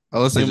 now,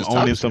 Unless they him just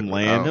time owning skip some it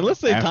land out. and let's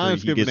say After time he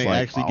skip and gets they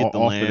like actually get the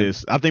off of land.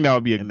 this, I think that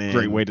would be a And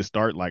great way then to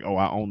start. Like, oh,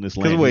 I own this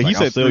because land. wait, He's he like,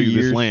 I'll said sell three you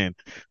this years. land.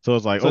 So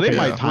it's like, So they okay,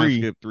 might time three,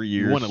 skip 3 years.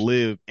 you want to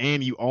live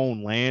and you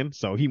own land,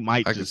 so he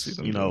might I could see just,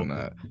 them doing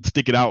that.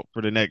 stick it out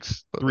for the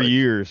next But three like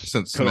years,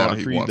 since cut all now the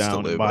he trees wants to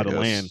down and live, I buy the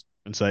land guess.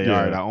 and say,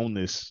 all right, Yeah. I own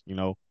this,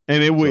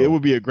 and it So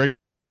would be a great,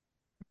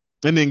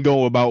 and then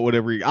go about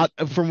whatever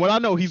from what I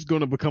know, he's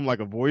going to become like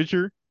a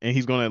voyager, and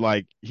he's going to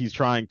like, he's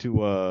trying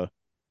to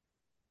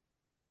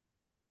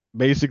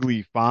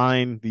basically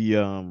find the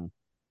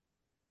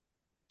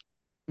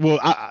well,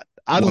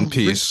 I One just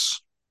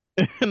Piece.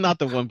 not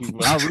the One Piece,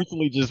 but I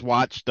recently just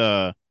watched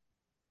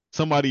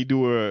somebody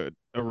do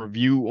a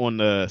review on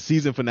the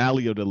season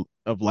finale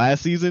of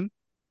last season,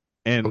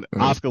 and Okay.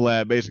 Oscar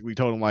Lad basically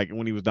told him like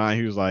when he was dying,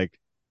 he was like,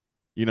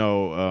 you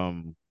know,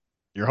 um,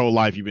 your whole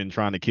life you've been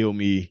trying to kill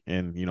me,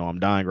 and I'm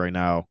dying right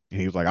now. And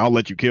he was like, I'll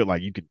let you kill,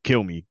 like you could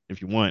kill me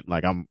if you want,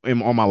 like I'm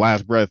on my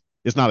last breath.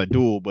 it's not a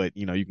duel, but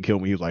you can kill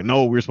me. He was like,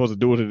 no, we were supposed to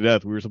duel to the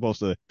death. We were supposed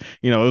to,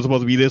 it was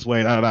supposed to be this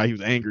way. Da, da, da. He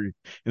was angry,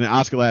 and then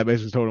Askeladd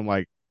basically told him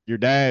like, your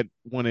dad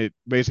wanted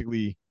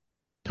basically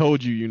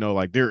told you,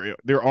 like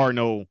there are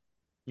no,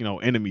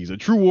 enemies. A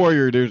true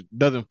warrior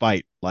doesn't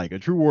fight. Like a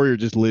true warrior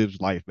just lives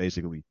life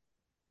basically.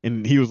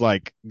 And he was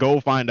like, go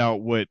find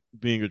out what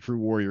being a true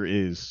warrior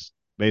is.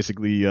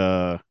 Basically,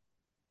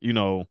 you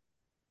know,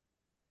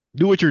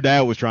 do what your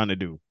dad was trying to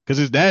do. Because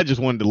his dad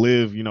just wanted to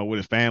live, with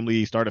his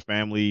family, start a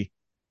family,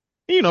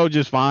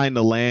 just find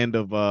the land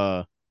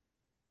of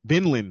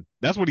Vinland.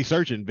 That's what he's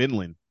searching,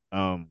 Vinland.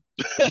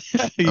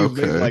 He was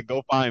basically Okay. like,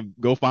 go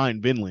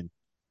find Vinland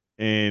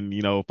and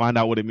find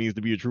out what it means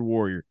to be a true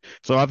warrior.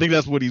 So I think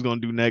that's what he's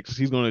gonna do next.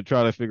 He's gonna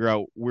try to figure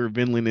out where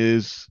Vinland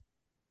is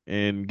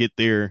and get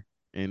there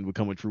and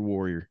become a true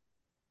warrior,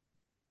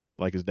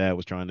 like his dad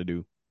was trying to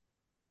do.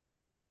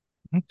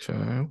 Okay.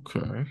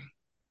 Okay.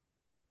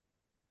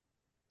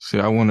 See,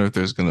 I wonder if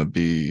there's gonna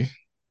be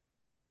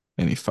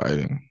any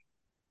fighting.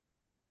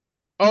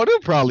 Oh, they'll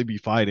probably be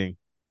fighting,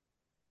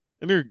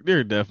 and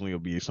there definitely will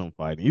be some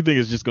fighting. You think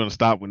it's just gonna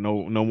stop with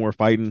no more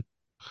fighting?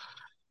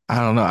 I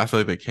don't know. I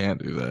feel like they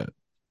can't do that.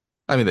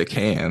 I mean, they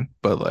can,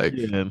 but like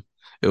Yeah,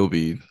 it will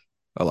be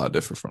a lot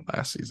different from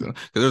last season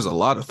because there's a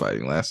lot of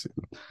fighting last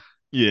season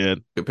yeah,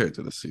 compared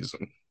to the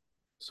season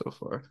so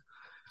far.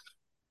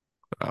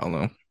 I don't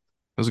know. It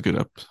was a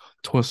good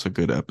twas a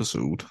good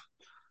episode.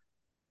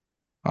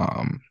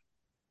 Um,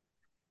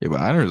 yeah,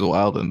 but Einer's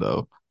wilding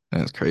though.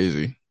 That's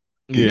crazy.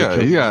 He yeah. got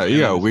Killed he some got he man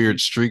got in a his weird sleep.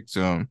 streak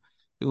to him.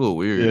 He's a little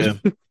weird. Yeah,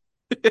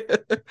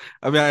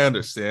 I mean, I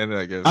understand it,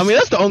 I I mean guess.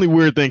 that's the only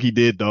weird thing he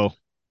did though.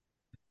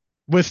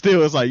 But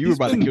still, it's like you were He's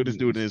about to kill this been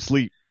dude in his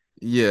sleep.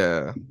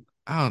 yeah.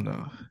 I don't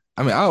know.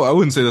 I mean, I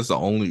wouldn't say that's the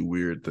only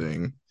weird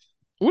thing.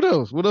 What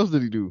else? What else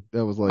did he do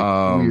that was like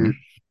Um, weird?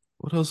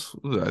 what else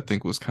I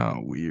think was kind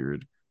of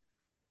weird?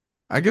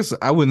 I guess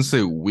I wouldn't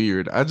say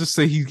weird. I just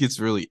say he gets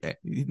really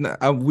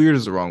weird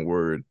is the wrong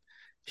word.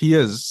 He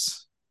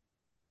has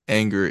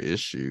anger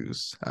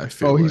issues, I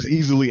feel Oh, he's like.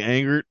 easily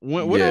angered.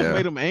 What else Yeah.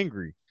 made him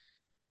angry?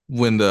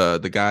 When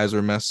the guys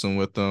were messing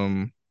with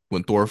him,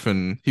 when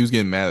Thorfinn he was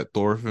getting mad at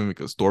Thorfinn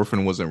because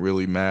Thorfinn wasn't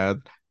really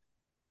mad.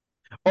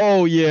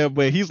 Oh yeah,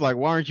 but he's like,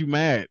 why aren't you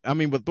mad? I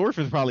mean, but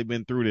Thorfinn's probably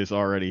been through this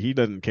already. He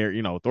doesn't care.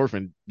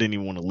 Thorfinn didn't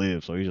even want to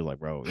live, so he's just like,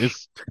 bro,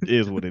 it's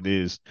is what it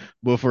is.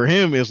 But for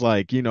him, it's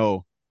like, you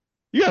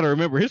got to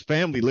remember his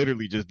family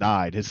literally just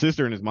died. His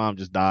sister and his mom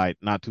just died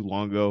not too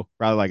long ago,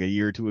 probably like a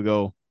year or two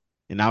ago,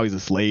 and now he's a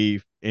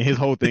slave. And his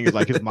whole thing is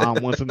like his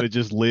mom wants him to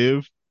just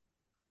live.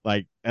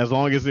 Like she was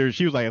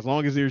like, as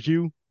long as there's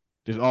you,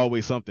 there's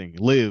always something.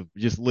 Live,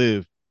 just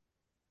live,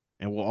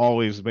 and we'll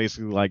always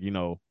basically like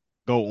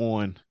go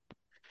on.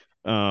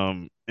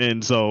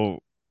 And so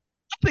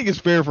I think it's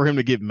fair for him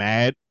to get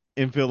mad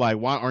and feel like,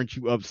 why aren't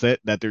you upset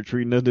that they're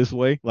treating us this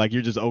way? Like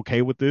you're just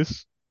okay with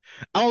this.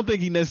 I don't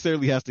think he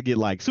necessarily has to get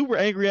like super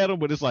angry at them,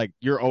 but it's like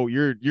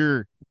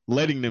you're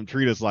letting them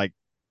treat us like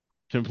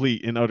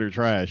complete and utter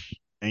trash,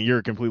 and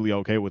you're completely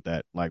okay with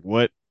that. Like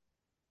what?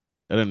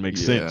 That doesn't make Yeah.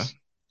 sense.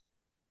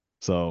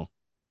 So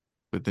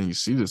But then you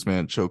see this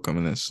man choke him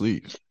in his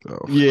sleep.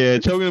 So yeah,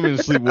 choking him in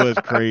his sleep was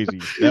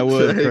crazy. That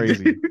was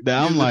crazy.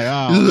 That I'm like,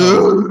 I don't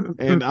know.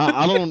 I And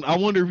I don't I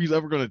wonder if he's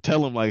ever gonna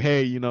tell him like,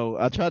 hey,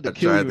 I tried to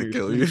kill tried you to in your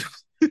kill you.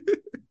 sleep.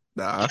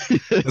 Nah,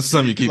 that's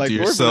something you keep to Like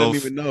Thorfinn doesn't yourself.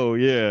 even know,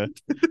 yeah.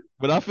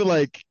 But I feel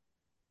like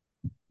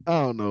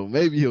I don't know.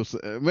 Maybe he'll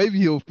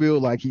feel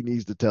like he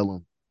needs to tell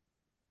him.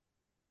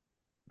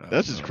 I That's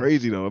don't just know.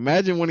 crazy though.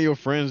 Imagine one of your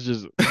friends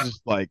just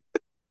like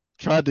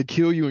tried to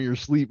kill you in your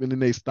sleep and then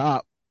they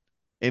stop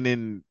and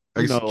then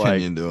I guess like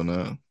Kenyon doing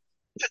that.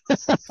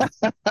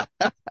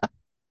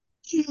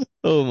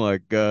 oh my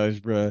gosh,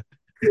 bro.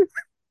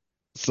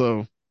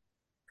 So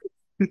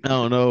I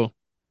don't know.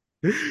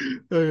 Yeah,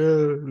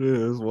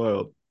 yeah, it's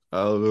wild.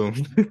 I don't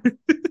know.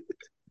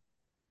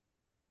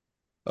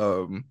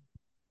 Um,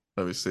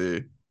 let me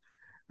see.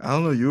 I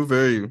don't know. You were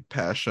very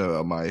passionate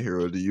about My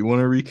Hero. Do you want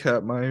to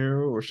recap My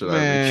Hero, or should I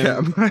Man,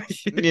 recap My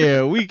Hero?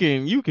 yeah, you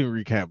can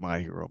recap My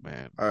Hero,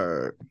 man. All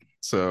right.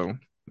 So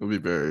it'll be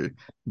very,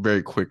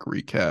 very quick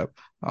recap.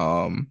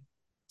 Um,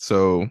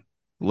 so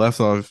left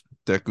off,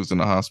 Deku's in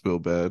the hospital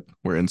bed.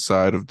 We're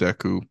inside of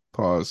Deku.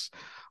 Pause.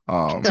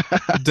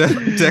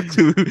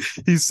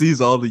 Deku, he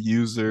sees all the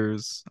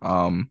users.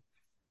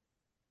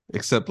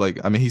 Except like,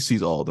 I mean, he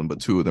sees all of them, but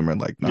two of them are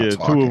like not Yeah,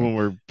 two of talking. them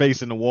were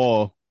facing the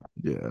wall.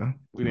 Yeah,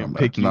 We didn't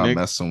pick you, not Nick.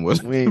 messing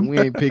with. We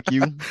ain't pick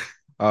you.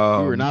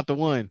 You were Um, not the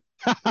one.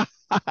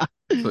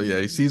 so yeah,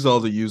 he sees all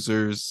the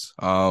users.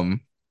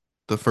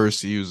 The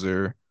first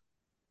user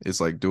is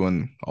like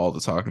doing all the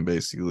talking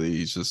basically.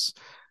 He's just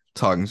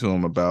talking to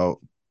him about,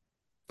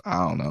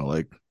 I don't know,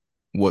 like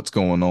what's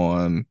going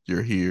on,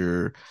 you're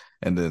here,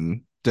 and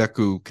then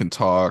Deku can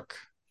talk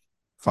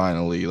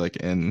finally, like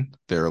in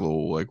their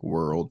little like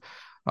world.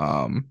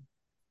 Um,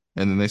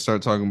 and then they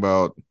start talking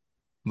about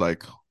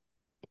like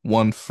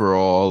one for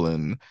all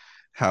and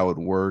how it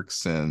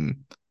works,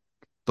 and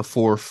the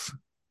fourth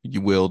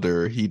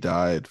wielder, he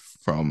died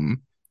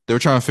from, they were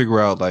trying to figure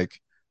out like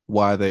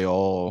why they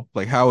all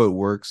like how it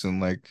works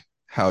and like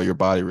how your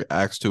body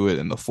reacts to it.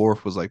 And the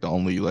fourth was like the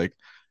only like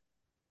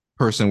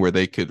person where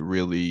they could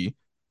really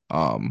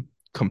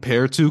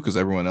compare to because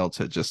everyone else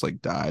had just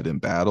like died in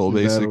battle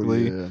In battle,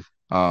 basically. yeah.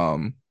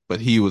 But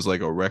he was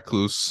like a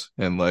recluse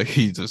and like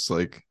he just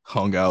like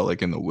hung out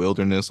like in the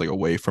wilderness, like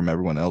away from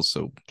everyone else.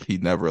 So he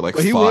never like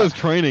But he was fought.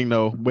 training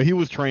though. But he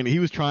was training. He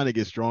was trying to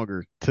get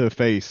stronger to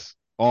face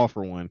All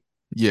for One.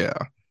 Yeah,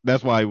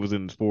 That's why he was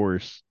in the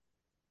forest.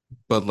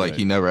 but like But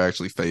he never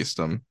actually faced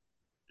him.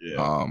 yeah,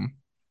 Um,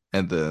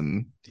 and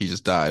then he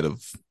just died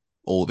of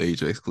old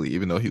age basically,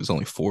 even though he was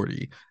only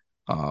 40.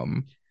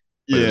 Um,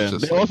 but it's yeah. They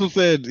just like also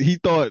said he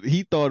thought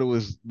it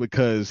was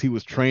because he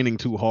was training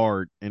too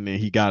hard, and then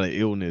he got an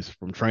illness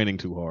from training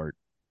too hard.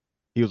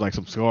 He was like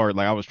some scar,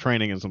 like I was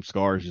training and some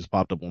scars just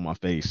popped up on my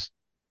face.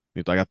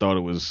 It's like I thought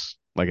it was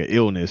like an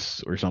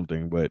illness or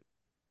something, but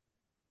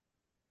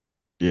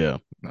yeah,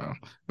 no,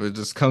 but it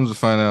just comes to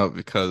find out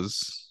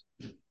because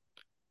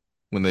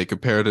when they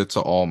compared it to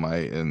All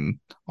Might, and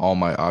All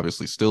Might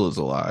obviously still is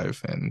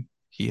alive, and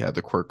he had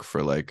the quirk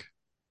for like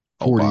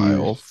a 40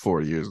 while, years.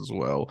 4 years as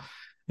well.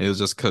 And it was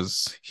just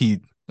because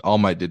All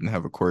Might didn't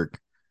have a quirk.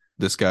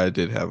 This guy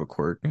did have a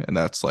quirk, and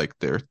that's like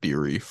their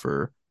theory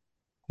for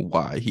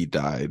why he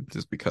died,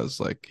 just because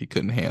like he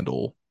couldn't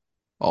handle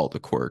all the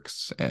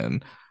quirks,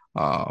 and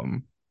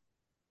um,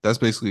 that's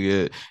basically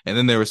it. And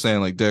then they were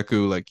saying like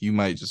Deku, like you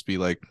might just be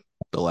like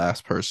the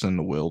last person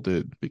to wield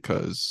it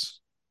because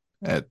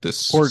at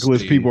this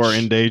Quirkless people are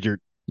stage,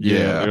 endangered. Yeah,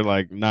 yeah, they're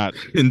like not,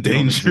 they don't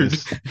endangered,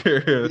 exist.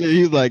 Yeah,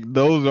 he's like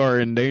those are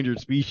endangered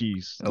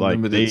species. a Like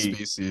limited they,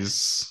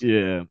 species.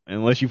 yeah,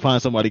 unless you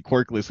find somebody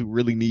quirkless who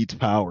really needs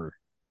power.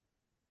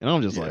 And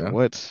I'm just like, Yeah.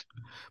 what?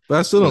 But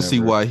I still don't see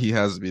Whatever. why he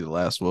has to be the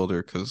last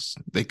wielder because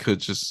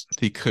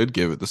he could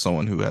give it to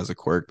someone who has a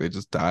quirk. They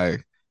just die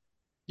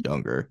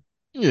younger.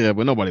 Yeah,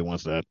 but nobody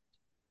wants that.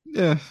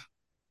 Yeah,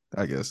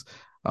 I guess.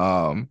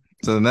 So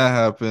then that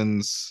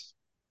happens,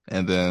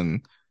 and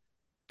then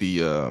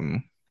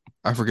the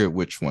I forget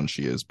which one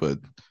she is, but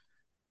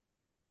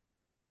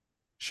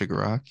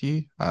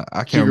Shigaraki?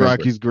 I can't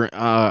remember. Shigaraki's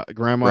grandma.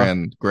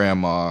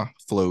 Grandma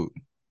float,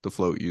 the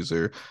float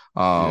user.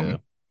 Yeah. Um,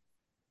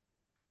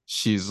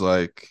 she's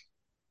like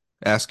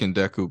asking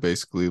Deku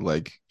basically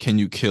like, can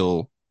you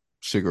kill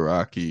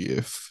Shigaraki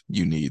if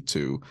you need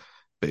to?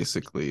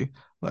 Basically,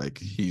 like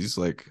he's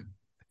like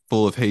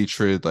full of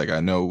hatred. Like I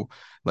know,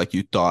 like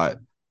you thought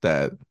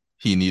that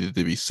he needed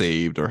to be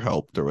saved or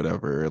helped or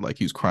whatever. Like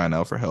he was crying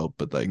out for help,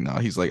 but like now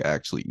he's like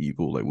actually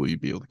evil. Like, will you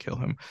be able to kill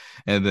him?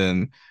 And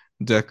then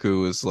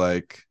Deku is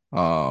like,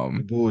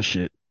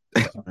 Bullshit.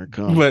 Here it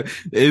come. but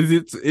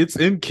it's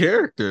in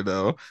character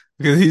though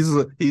because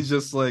he's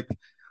just like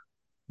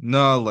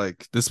no,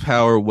 like this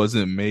power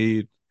wasn't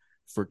made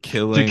for To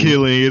killing.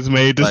 killing is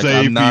made to Like I'm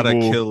save not a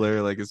people.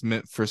 killer. Like it's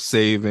meant for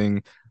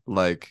saving.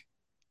 Like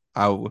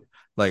I'll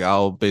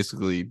I'll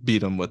basically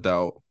beat him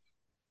without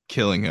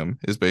killing him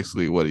is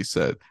basically what he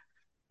said.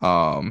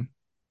 Um,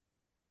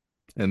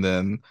 and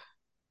then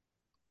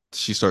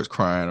she starts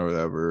crying or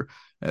whatever,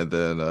 and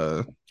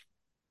then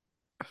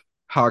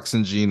Hawks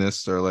and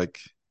Genus are like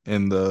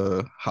in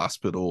the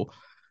hospital,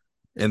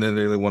 and then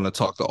they want to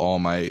talk to All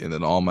Might, and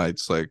then All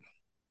Might's like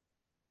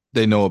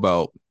they know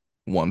about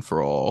One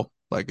for All.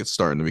 Like it's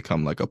starting to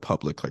become like a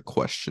public like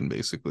question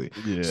basically.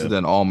 So Yeah.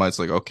 then All Might's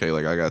like, okay,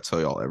 like I gotta tell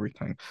y'all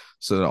everything.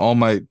 So then All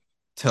Might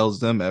tells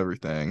them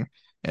everything,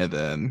 and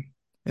then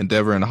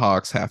Endeavor and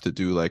Hawks have to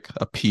do like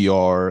a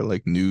PR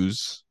like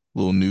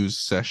little news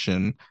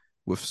session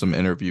with some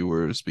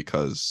interviewers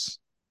because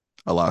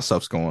a lot of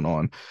stuff's going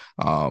on.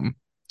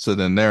 So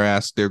then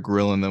they're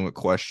grilling them with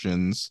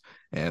questions,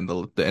 and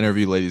the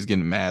interview lady's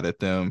getting mad at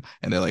them,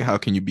 and they're like, "How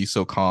can you be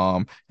so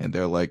calm?" And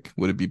they're like,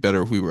 "Would it be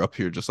better if we were up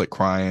here just like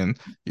crying?"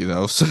 You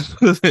know.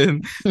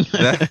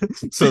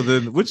 So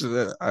then, which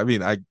is, I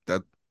mean,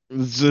 that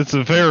It's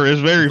very a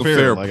fair.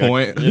 fair Like I,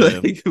 point. yeah.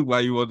 Like, why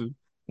you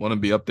want to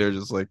be up there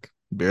just like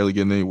barely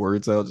getting any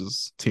words out,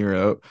 just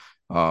tearing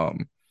up.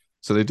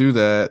 So they do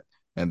that,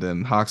 and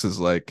then Hawks is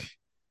like,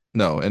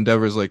 no,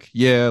 Endeavor's like,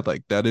 yeah,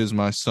 like that is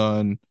my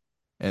son,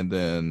 and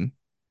then,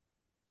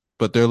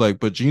 but they're like,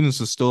 but Genus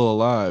is still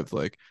alive.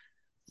 Like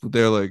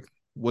they're like,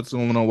 what's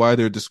going on? Why are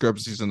there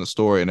discrepancies in the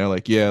story? And they're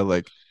like, yeah,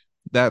 like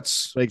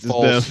that's Like this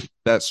false. death.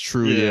 That's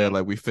true. Yeah, Yeah.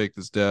 like we faked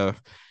his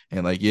death.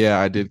 And like, yeah,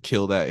 I did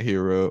kill that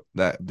hero,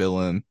 that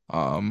villain.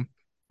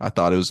 I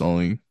thought it was the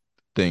only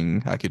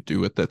thing I could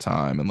do at that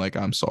time. And like,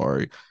 I'm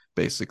sorry,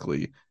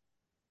 basically.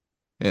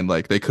 And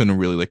like they couldn't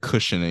really like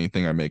cushion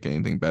anything or make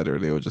anything better.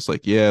 They were just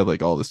like, yeah,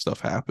 like all this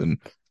stuff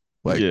happened.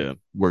 Like Yeah.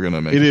 we're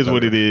gonna make It it is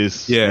what better. it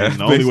is. Yeah, And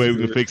the only way we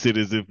can basically. fix it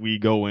is if we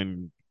go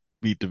and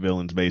beat the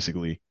villains,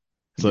 basically.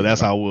 So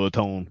that's Yeah. how we'll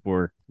atone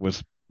for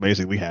what's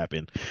basically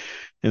happened.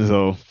 And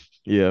so,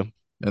 yeah.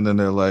 And then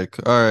they're like,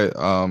 all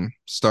right,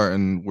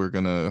 starting, we're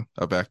gonna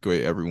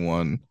evacuate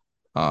everyone,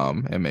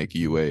 and make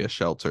UA a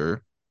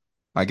shelter,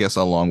 I guess,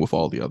 along with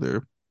all the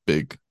other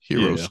big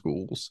hero Yeah.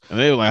 schools. And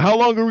they were like, how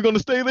long are we going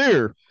to stay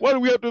there? Why do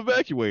we have to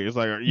evacuate? It's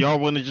like, y'all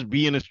want to just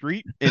be in the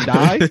street and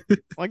die?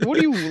 Like, what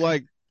do you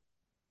like?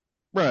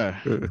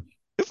 bruh.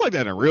 It's like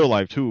that in real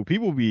life too.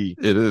 People be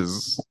It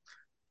is.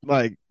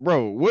 like,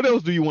 bro, what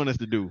else do you want us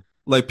to do?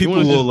 Like You people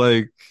want us will just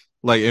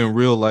like in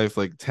real life,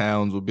 like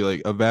towns will be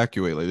like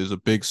evacuate, like there's a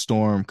big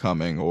storm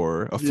coming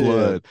or a yeah,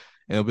 flood,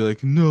 and they'll be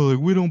like, no, like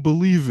we don't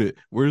believe it.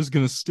 We're just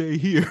gonna stay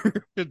here.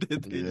 And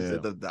then they just yeah,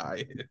 end up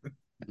dying.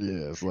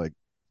 yeah. It's like,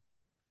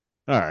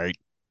 all right,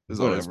 There's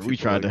always whatever. We people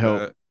tried to like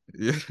help. that.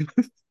 Yeah.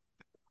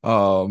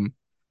 Um.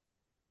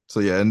 So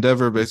yeah,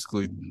 Endeavor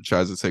basically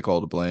tries to take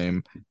all the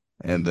blame,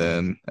 and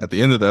then at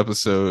the end of the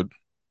episode,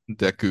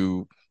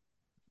 Deku,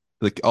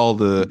 like all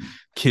the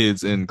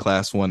kids in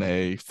class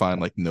 1A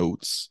find like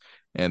notes,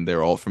 and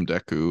they're all from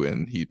Deku,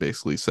 and he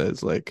basically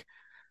says like,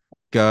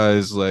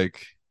 guys,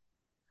 like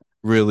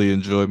really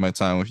enjoyed my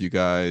time with you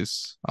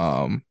guys.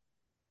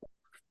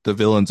 The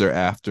villains are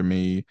after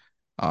me.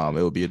 It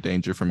will be a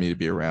danger for me to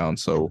be around,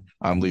 so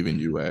I'm leaving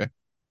UA.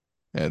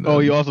 And Oh,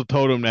 he then also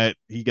told him that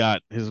he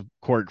got his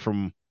quirk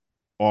from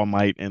All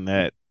Might, and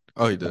that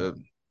oh, he did.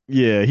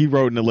 yeah, he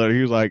wrote in the letter.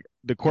 He was like,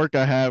 the quirk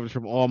I have is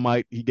from All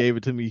Might. He gave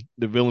it to me.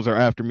 The villains are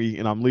after me,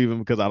 and I'm leaving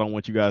because I don't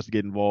want you guys to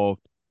get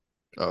involved.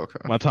 Oh, okay.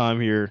 My time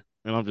here,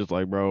 and I'm just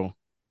like, bro,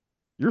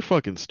 you're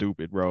fucking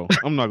stupid, bro.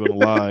 I'm not gonna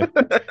lie.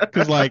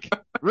 Cause like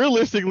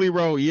realistically,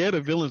 bro, yeah,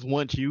 the villains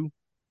want you,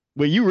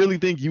 but you really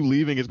think you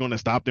leaving is gonna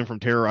stop them from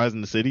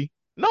terrorizing the city?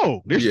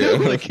 No, they're still Yeah.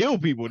 gonna kill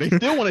people. They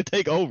still want to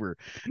take over.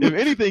 If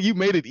anything, you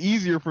made it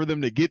easier for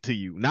them to get to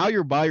you. Now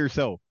you're by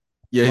yourself.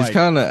 Yeah, he's Like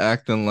kind of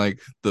acting like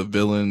the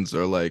villains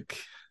are like,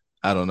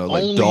 I don't know,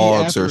 like only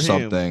dogs or after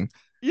him. something.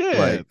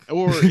 Yeah. Like,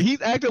 Or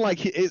he's acting like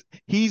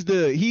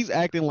he's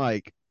acting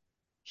like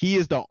he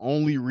is the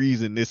only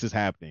reason this is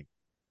happening.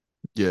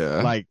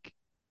 yeah, Like,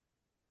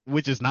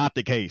 which is not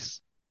the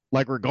case.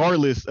 Like,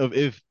 regardless of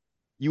if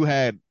you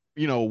had,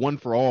 one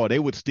for all, they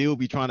would still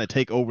be trying to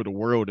take over the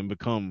world and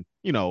become,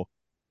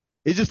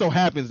 it just so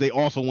happens they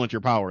also want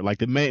your power. Like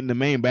the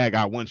main bad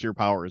guy wants your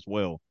power as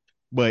well.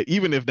 But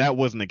even if that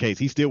wasn't the case,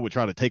 he still would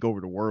try to take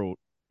over the world.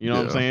 You know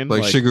what I'm yeah. saying?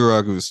 Like Like,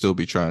 Shigaraki would still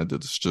be trying to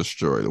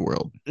destroy the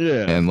world,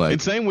 yeah. and And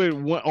like, same with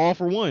All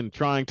for One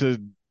trying to,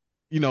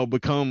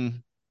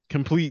 become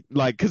complete,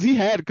 like, because he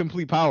had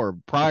complete power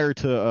prior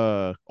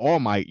to All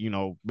Might,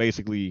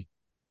 basically,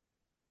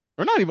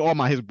 or not even All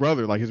Might, his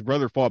brother. Like his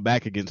brother fought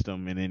back against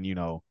him, and then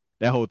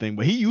that whole thing.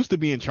 But he used to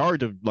be in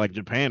charge of like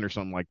Japan or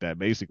something like that,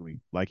 basically.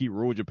 Like he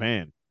ruled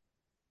Japan.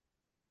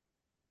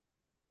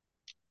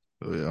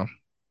 oh, yeah.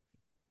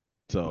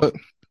 So But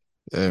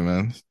hey,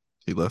 man,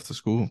 he left the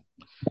school.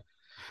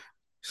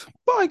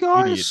 Bye,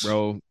 idiot, guys.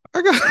 bro.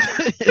 I got.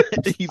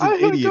 He's an I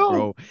gotta idiot, go.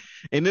 bro.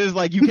 And it's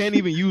like you can't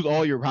even use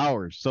all your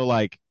powers. So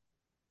like,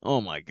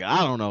 oh my god,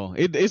 I don't know.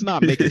 It's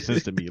not making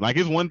sense to me. Like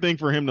it's one thing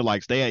for him to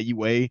like stay at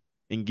UA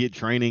and get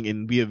training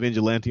and be a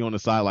vigilante on the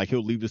side. Like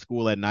he'll leave the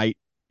school at night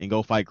and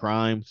go fight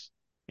crimes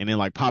and then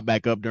like pop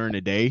back up during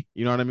the day.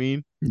 You know what I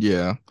mean?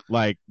 Yeah,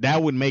 Like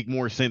that would make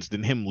more sense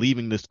than him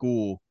leaving the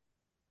school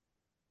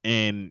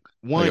and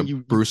like a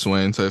one Bruce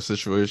Wayne type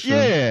situation.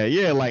 yeah,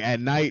 yeah, like at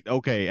night,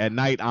 okay, at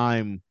night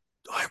I'm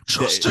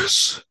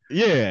justice.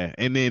 yeah,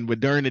 and then but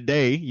during the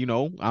day,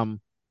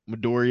 I'm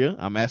Midoriya,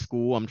 I'm at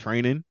school, I'm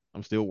training,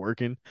 I'm still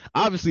working.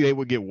 Obviously, they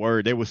would get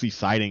word, they would see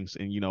sightings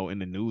and in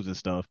the news and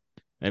stuff.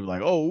 They'd be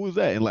like, "Oh, who's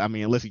that?" And I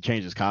mean, unless he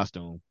changed his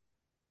costume,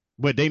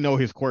 but they know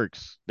his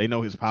quirks, they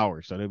know his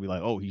powers, so they'll be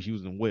like, "Oh, he's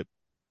using whip."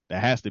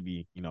 That has to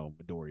be,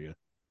 Midoriya.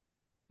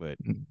 But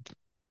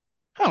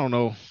I don't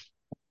know.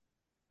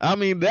 I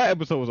mean, that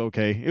episode was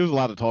okay. It was a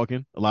lot of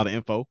talking, a lot of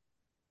info,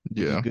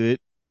 which is Yeah. good,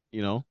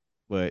 you know.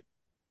 But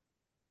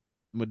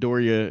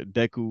Midoriya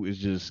Deku is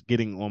just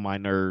getting on my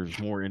nerves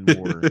more and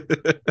more.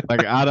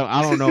 Like I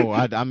don't know.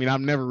 I mean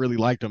I've never really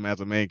liked him as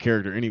a main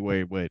character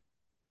anyway, but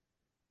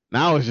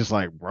now it's just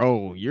like,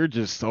 bro, you're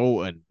just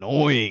so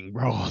annoying,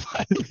 bro.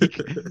 Like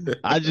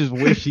I just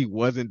wish he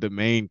wasn't the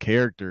main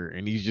character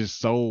and he's just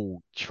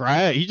so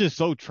trash. He's just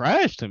so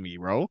trash to me,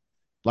 bro.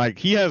 Like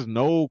he has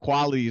no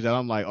qualities that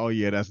I'm like, oh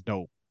yeah, that's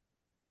dope.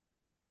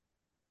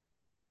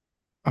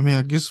 I mean,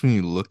 I guess when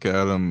you look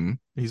at him,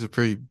 he's a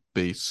pretty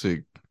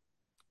basic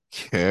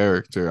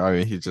character. I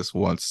mean, he just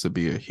wants to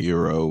be a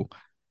hero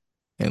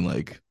and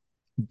like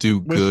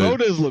do But so good.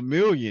 does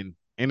Lemillion,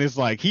 and it's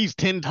like he's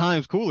 10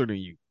 times cooler than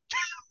you.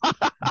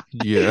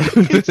 Yeah.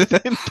 He's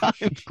 10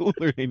 times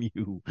cooler than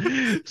you.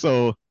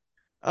 So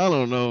I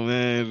don't know,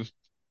 man.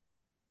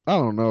 I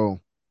don't know.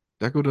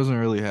 Deku doesn't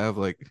really have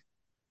like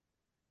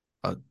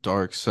a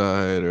dark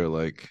side or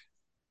like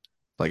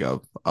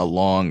a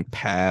long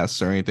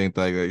past or anything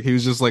like that. He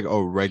was just like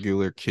a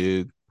regular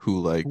kid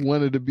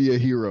Wanted to be a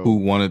who hero,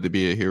 wanted to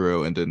be a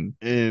hero and then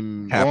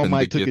and All happened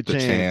to Might took a get the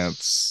chance.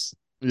 chance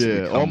to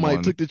Yeah, All become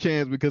Might one. took the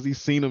chance because he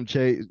seen him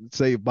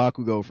save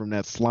Bakugo from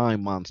that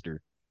slime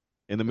monster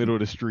in the middle of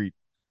the street.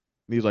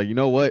 And he's like, you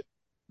know what?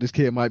 This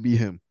kid might be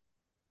him,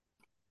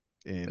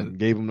 And and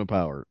gave him the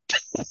power.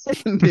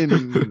 And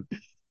then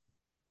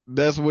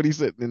that's what he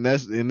said, and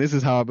this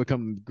is how I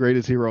become the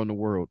greatest hero in the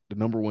world, the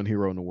number one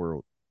hero in the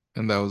world.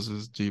 and that was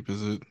as deep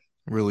as it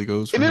really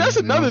goes for And then him, that's to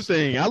be another honest.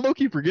 thing. I low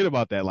key forget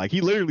about that. Like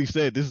he literally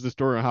said, "This is the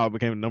story on how I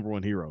became the number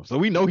one hero." So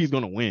we know he's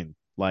gonna win.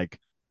 Like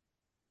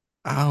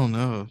I don't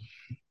know.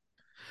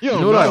 You You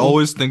know don't what I know.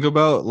 always think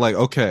about? Like,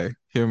 okay,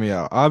 hear me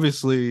out.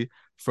 Obviously,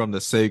 from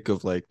the sake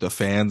of like the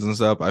fans and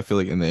stuff, I feel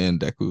like in the end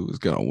Deku is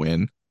gonna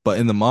win. But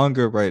in the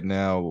manga right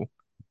now,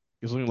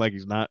 It's looking like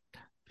he's not.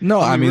 no,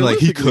 I I mean, mean like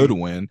he could realistically,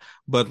 win,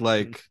 but mm,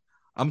 like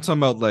I'm talking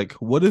about like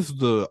what if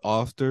the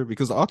author,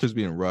 because the author's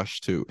being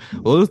rushed too.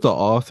 What if the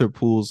author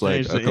pulls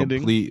like change a the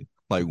ending. complete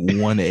like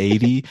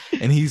 180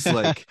 and he's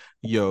like,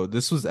 yo,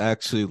 this was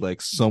actually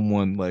like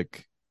someone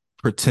like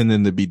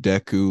pretending to be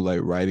Deku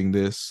like writing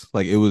this.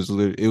 Like it was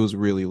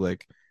really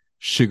like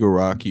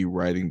Shigaraki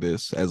writing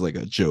this as like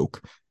a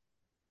joke,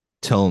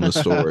 telling the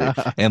story.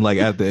 And like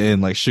at the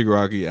end, like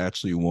Shigaraki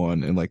actually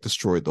won and like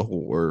destroyed the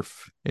whole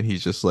earth. And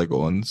he's just like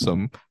on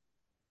some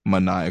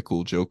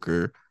maniacal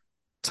Joker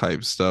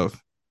type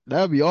stuff.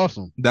 That'd be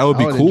awesome. That would I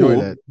be would enjoy cool,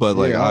 that. but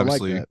like Yeah, I would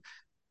like obviously that.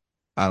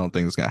 I don't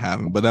think it's gonna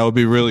happen. But that would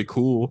be really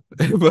cool.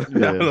 But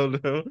I Yeah.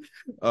 don't know.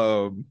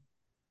 Um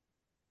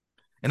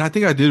and I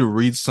think I did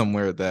read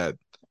somewhere that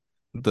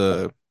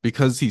the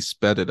because he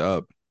sped it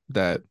up,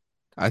 that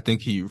I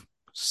think he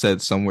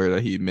said somewhere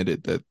that he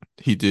admitted that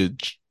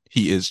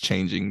he is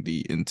changing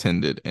the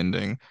intended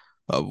ending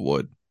of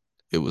what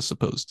it was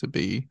supposed to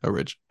be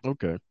original.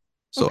 Okay.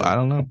 So Okay. I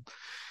don't know.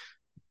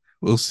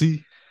 We'll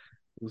see.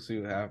 We'll see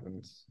what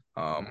happens.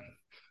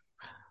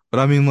 But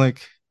I mean,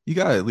 like, you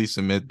gotta at least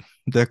admit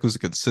Deku's a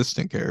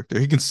consistent character.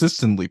 He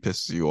consistently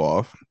pisses you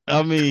off.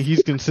 I mean,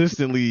 he's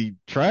consistently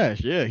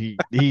trash. Yeah,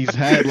 he's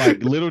had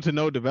like little to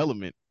no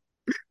development.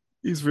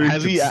 He's very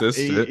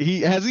consistent.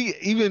 Has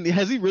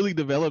he really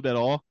developed at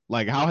all?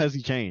 Like, how has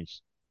he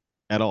changed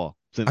at all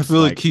I since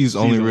feel like like he's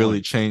only season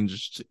really one?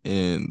 changed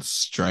in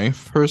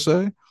strength per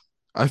se.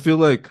 I feel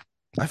like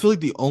I feel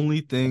like the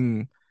only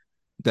thing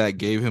that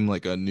gave him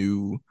like a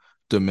new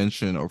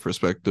dimension or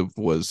perspective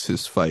was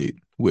his fight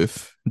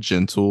with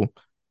Gentle,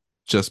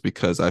 just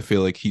because I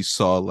feel like he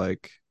saw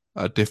like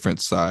a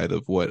different side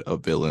of what a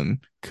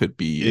villain could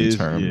be in Is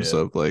terms yeah,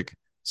 of like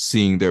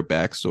seeing their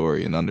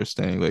backstory and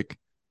understanding like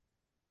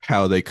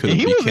how they could and have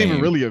he wasn't even became.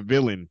 really a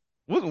villain.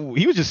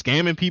 He was just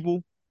scamming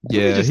people.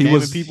 Was he Yeah, just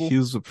scamming people? he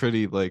was a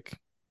pretty like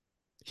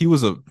he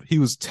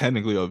was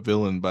technically a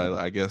villain by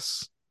I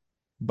guess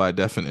by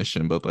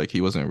definition, but like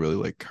he wasn't really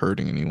like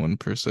hurting anyone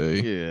per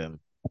se. Yeah.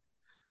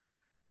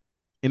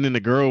 And then the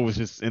girl was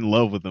just in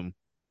love with him,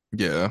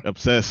 Yeah.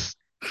 obsessed.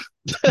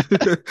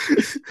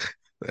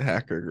 The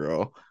hacker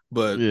girl.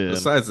 But Yeah.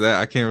 besides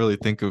that, I can't really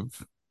think of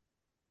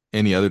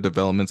any other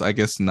developments. I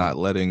guess not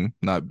letting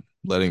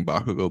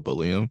Bakugo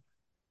bully him.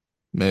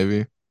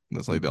 Maybe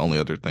that's like the only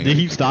other thing I Did can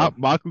he think of. stop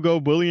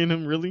Bakugo bullying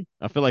him? Really?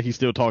 I feel like he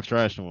still talks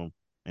trash to him,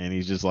 and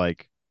he's just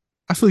like,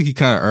 I feel like he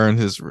kind of earned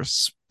his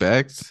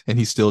respect, and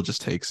he still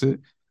just takes it.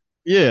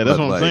 yeah, that's But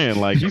what I'm like saying.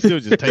 Like he still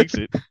just takes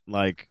it.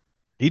 Like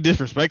he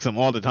disrespects him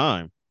all the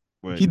time,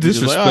 but he he's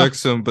just like, ah,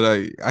 disrespects him,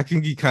 but I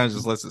think he kind of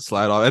just lets it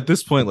slide off. At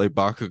this point, like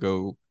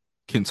Bakugo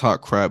can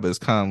talk crap, but it's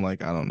kind of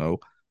like I don't know,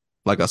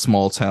 like a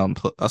small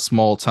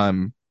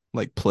time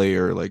like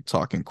player like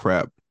talking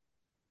crap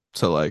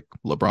to like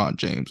LeBron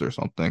James or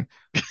something.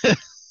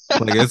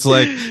 Like it's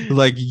like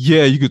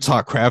yeah, you could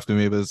talk crap to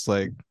me, but it's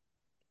like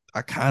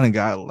I kind of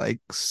got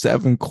like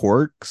seven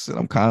quirks, and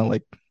I'm kind of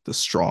like the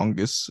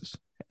strongest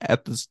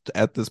at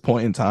this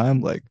point in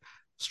time, like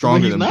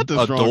but stronger he's than not the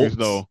strongest adults.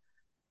 though.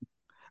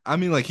 I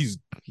mean, like he's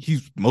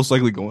most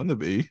likely going to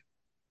be.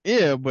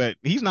 Yeah, but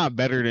he's not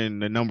better than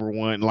the number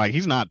one. Like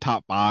he's not a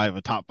top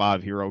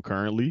five hero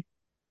currently.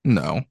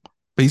 No,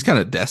 but he's kind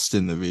of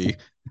destined to be.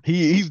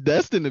 He's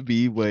destined to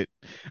be, but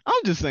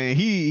I'm just saying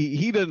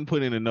he doesn't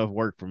put in enough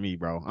work for me,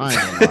 bro. I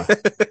ain't gonna lie.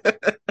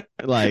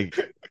 Like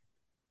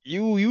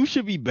you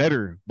should be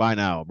better by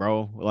now,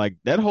 bro. Like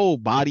that whole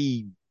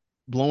body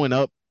blowing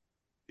up,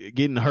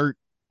 getting hurt,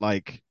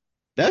 like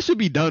that should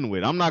be done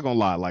with. I'm not gonna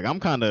lie. Like I'm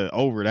kind of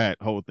over that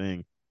whole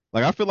thing.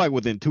 Like I feel like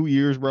within 2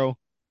 years, bro,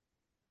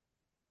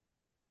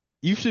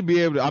 you should be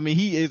able to. I mean,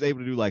 he is able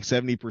to do like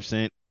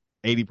 70%,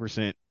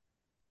 80%.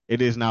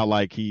 It is now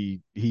like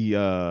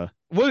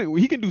what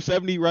he can do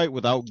 70 right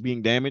without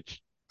being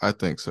damaged. I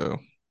think so,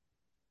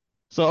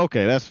 So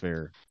okay, that's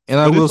fair. and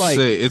I But it's will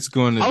like say it's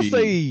going to I'll be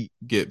say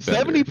get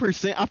better.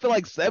 70%. I feel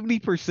like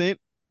 70%.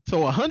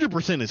 So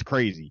 100% is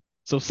crazy.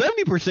 So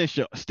 70%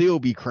 should still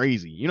be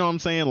crazy. You know what I'm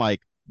saying?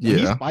 Like when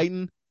he's Yeah,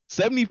 fighting,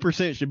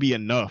 70% should be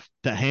enough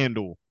to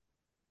handle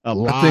a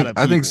lot of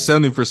I think people.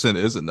 70%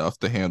 is enough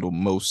to handle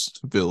most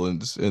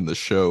villains in the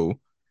show.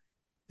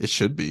 It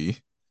should be.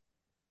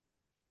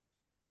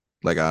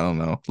 Like I don't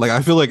know. Like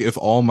I feel like if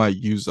All Might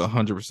used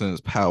 100% of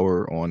his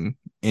power on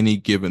any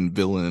given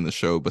villain in the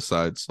show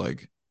besides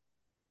like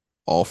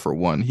All for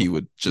One, he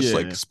would just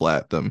like Yeah.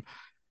 splat them.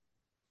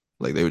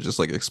 Like they would just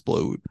like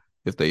explode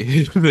if they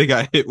if they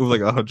got hit with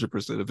like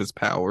 100% of his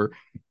power.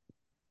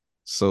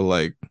 So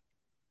like,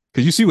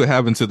 cause you see what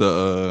happened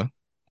to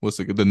what's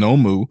it the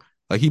Nomu?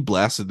 Like he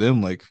blasted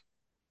them like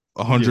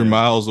 100 Yeah.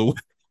 miles away.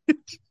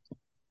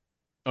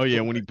 Oh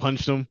yeah, when he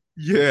punched him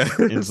Yeah.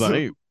 and it's So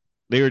like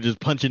they were just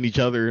punching each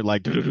other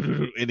like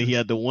and then he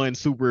had the one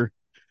super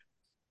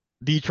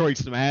Detroit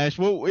Smash.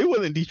 Well, it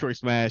wasn't Detroit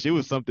Smash, it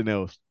was something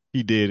else.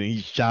 He did, and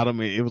he shot him,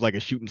 and it was like a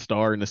shooting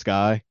star in the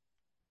sky.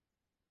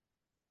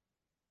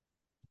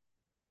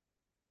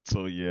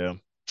 So yeah,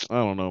 I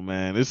don't know,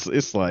 man.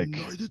 It's like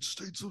United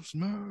States of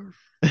Smash.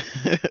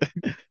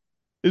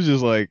 it's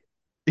just like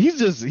he's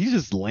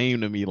just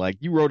lame to me. Like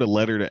you wrote a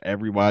letter to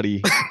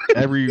everybody,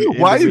 every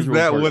Why is individual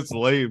that person. what's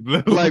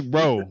lame? Like,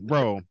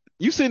 bro,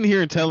 you sitting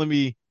here and telling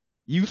me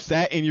you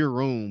sat in your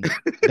room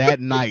that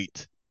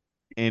night,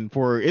 and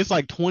for it's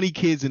like 20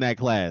 kids in that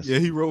class. Yeah,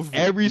 he wrote for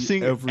every Every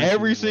single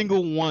one.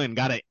 single one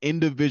got an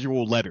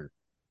individual letter.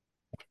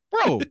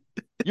 Bro,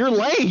 you're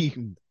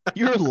lame.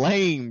 You're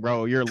lame,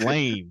 bro. You're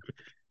lame.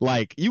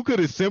 Like you could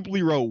have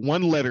simply wrote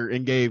one letter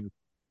and gave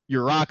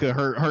Uraka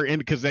her in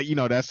because that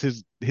that's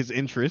his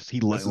interest.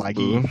 That's his Like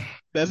boo.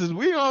 that's his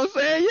you know what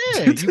I'm saying?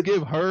 Yeah. You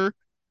give her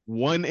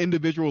one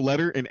individual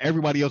letter and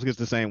everybody else gets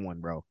the same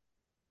one, bro.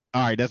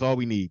 All right, that's all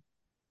we need.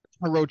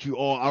 I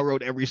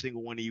wrote every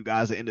single one of you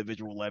guys an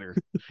individual letter,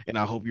 and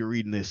I hope you're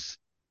reading this.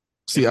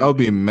 See, I And would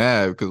be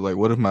mad because, like,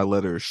 what if my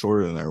letter is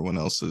shorter than everyone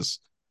else's?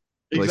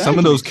 Like, some of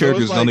exactly. those So it's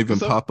characters don't like even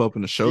pop up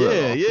in the show that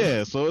yeah, often.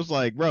 yeah. So it's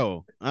like,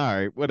 bro, all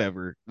right,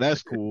 whatever.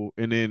 That's cool.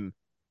 And then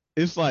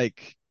it's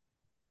like,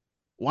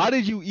 why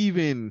did you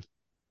even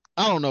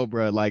I don't know,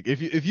 bro. Like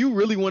if you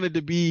really wanted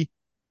to be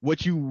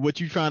what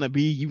you trying to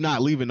be, you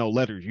not leaving no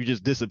letters. You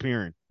just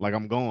disappearing. Like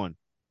I'm gone.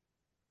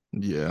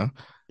 Yeah.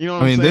 You know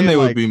what I I'm mean, then saying? they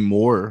would Like be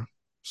more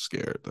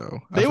scared, though.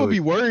 I they feel would like, be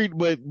worried,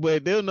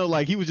 but they'll know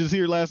like he was just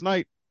here last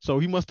night, so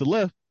he must have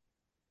left.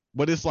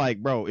 But it's like,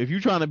 bro, if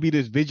you're trying to be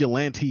this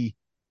vigilante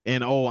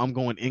and oh, I'm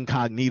going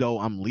incognito,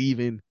 I'm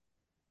leaving.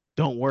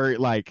 Don't worry.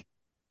 Like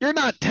you're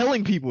not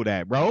telling people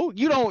that, bro.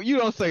 You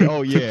don't say,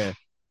 oh yeah,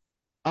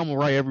 I'm gonna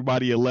write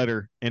everybody a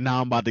letter and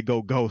now I'm about to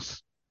go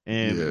ghost.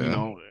 And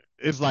yeah,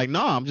 it's like,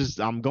 nah,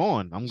 I'm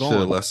gone. I'm should have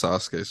gone. left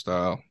Sasuke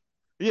style.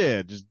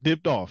 Yeah, just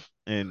dipped off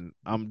and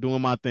I'm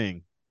doing my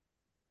thing.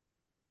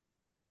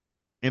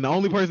 And the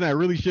only person that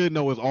really should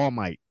know is All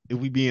Might, if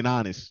we being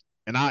honest.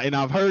 And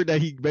I've heard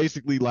that he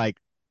basically like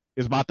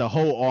is about to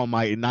hold All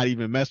Might and not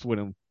even mess with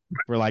him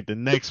for like the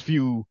next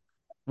few,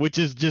 which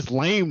is just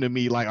lame to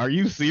me. Like, are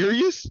you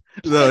serious?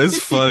 No, it's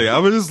funny. I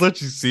would just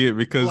let you see it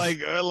because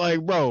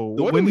Like, bro,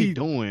 what are when we he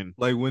doing?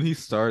 like when he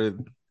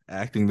started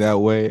acting that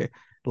way,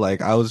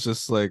 like I was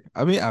just like,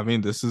 I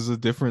mean, this is a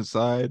different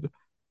side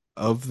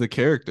of the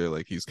character.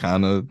 Like he's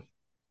kind of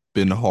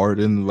been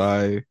hardened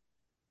by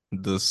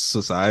the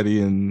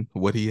society and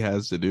what he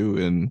has to do,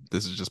 and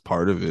this is just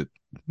part of it.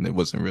 And it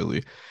was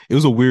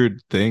a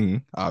weird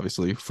thing,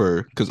 obviously,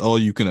 for because all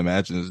you can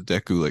imagine is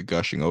Deku like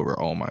gushing over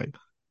All Might.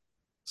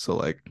 So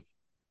like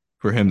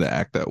for him to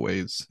act that way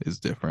is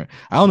different.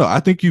 I don't know. I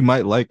think you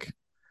might like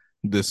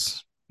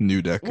this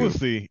new We'll Deku.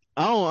 see.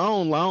 I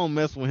don't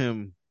mess with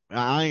him.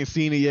 I ain't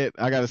seen it yet.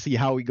 I gotta see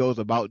how he goes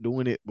about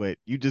doing it. But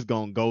you just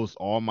gonna ghost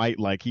All Might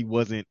like he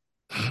wasn't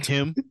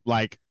him.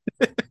 Like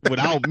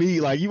without me,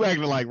 like you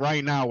acting like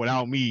right now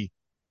without me,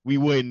 we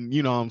wouldn't.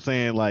 You know what I'm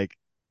saying? Like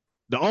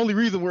the only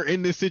reason we're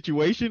in this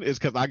situation is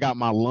because I got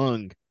my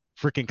lung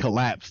freaking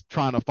collapsed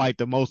trying to fight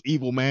the most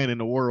evil man in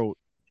the world,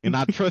 and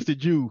I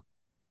trusted you,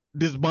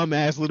 this bum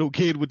ass little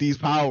kid with these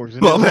powers,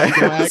 and this Bum is how you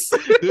gonna act. ass.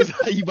 This is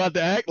how you about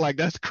to act. Like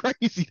that's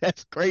crazy.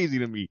 That's crazy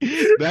to me.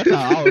 That's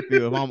how I would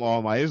feel if I'm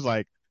All Might. It's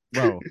like,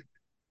 bro,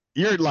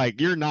 you're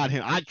not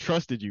him. I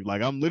trusted you.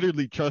 Like I'm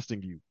literally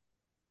trusting you.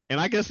 And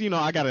I guess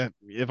I gotta.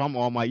 If I'm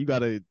All Might, you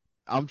gotta.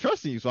 I'm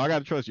trusting you, so I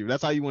gotta trust you. If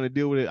that's how you want to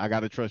deal with it, I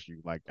gotta trust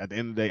you. Like at the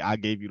end of the day, I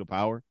gave you the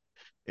power,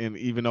 and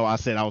even though I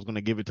said I was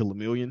gonna give it to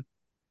Lemillion,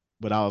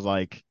 but I was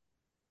like,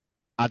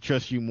 I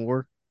trust you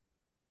more.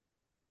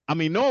 I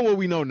mean, knowing what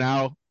we know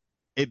now,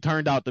 it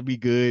turned out to be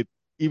good,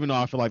 even though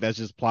I feel like that's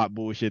just plot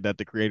bullshit that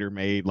the creator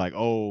made. Like,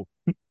 oh,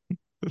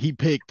 he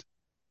picked,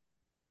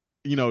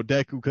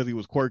 Deku because he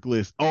was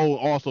quirkless. Oh,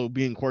 also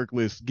being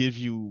quirkless gives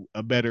you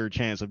a better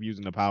chance of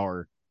using the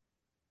power,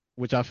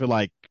 which I feel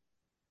like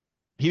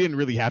he didn't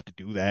really have to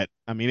do that.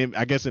 I mean,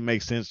 I guess it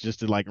makes sense just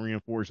to like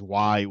reinforce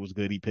why it was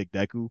good he picked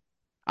Deku.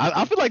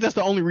 I feel like that's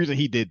the only reason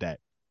he did that,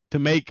 to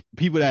make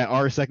people that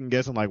are second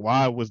guessing like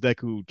why was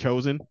Deku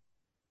chosen.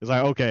 It's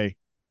like okay,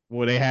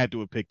 well they had to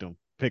have pick him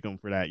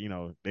for that.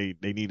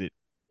 They need it,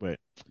 but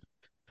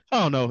I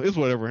don't know. It's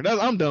whatever.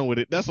 I'm done with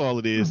it. That's all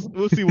it is.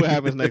 We'll see what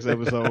happens next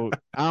episode.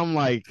 I'm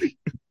like,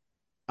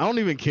 I don't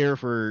even care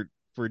for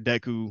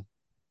Deku,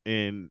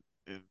 and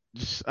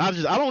I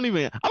don't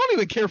even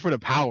care for the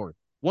power.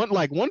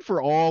 One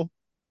for all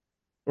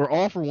or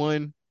all for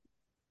one.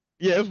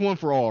 Yeah, it's one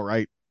for all,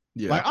 right?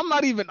 Yeah. Like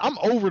I'm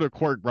over the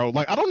quirk, bro.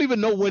 Like I don't even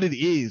know what it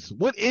is.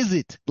 What is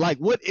it? Like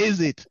what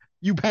is it?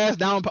 You pass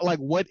down like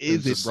what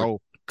It's is it, just a bro? Like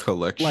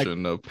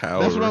collection of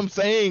that's what power. I'm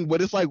saying,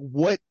 but it's like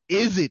what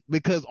is it?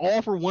 Because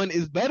all for one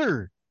is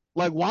better.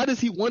 Like why does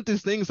he want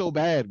this thing so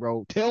bad,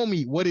 bro? Tell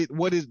me what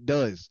it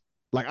does.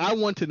 Like I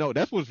want to know.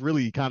 That's what's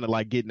really kind of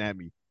like getting at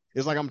me.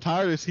 It's like I'm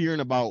tired of hearing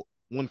about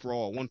one for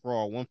all, one for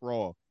all, one for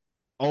all.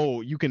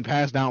 Oh, you can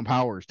pass down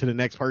powers to the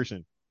next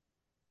person.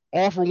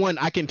 All for one,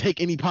 I can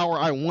take any power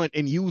I want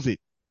and use it,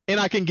 and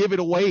I can give it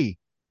away.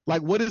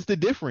 Like, what is the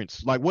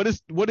difference? Like, what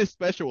is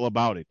special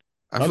about it?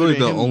 I feel Other like than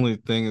the him, only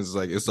thing is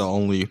like it's the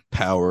only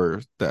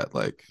power that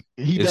like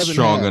he is doesn't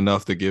strong have.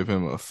 enough to give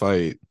him a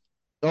fight.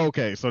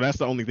 Okay, so that's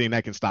the only thing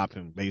that can stop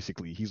him.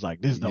 Basically, he's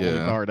like, this is the only Yeah.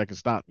 power that can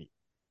stop me.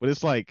 But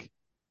it's like,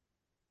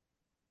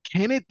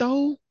 can it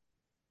though?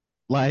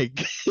 Like,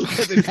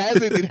 because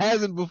it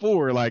hasn't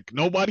before. Like,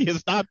 nobody has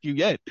stopped you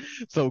yet.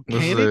 So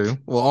Let's can say, it?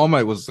 well, All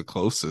Might was the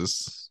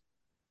closest.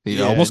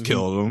 He Yeah, almost and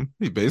killed him.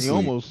 He he basically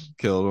almost,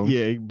 killed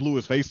yeah, he blew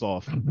his face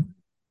off.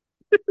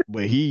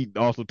 But he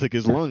also took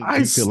his lung.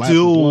 I He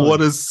collapsed his still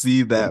want lung. to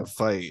see that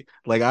fight.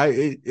 Like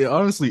it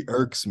honestly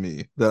irks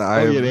me that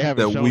Oh yeah, they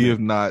haven't we shown have it.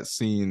 not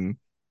seen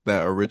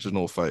that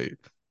original fight.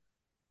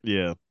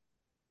 Yeah,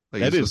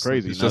 Like that is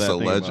crazy. it's Now just that a I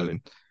think about it,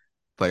 legend.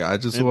 Like I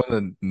just and want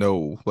to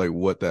know like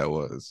what that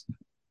was.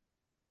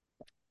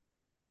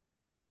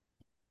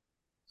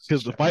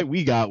 because the fight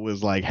we got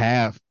was like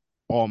half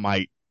All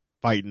Might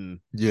fighting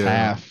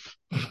Yeah. half.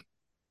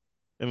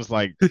 It was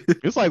like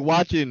it's like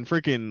watching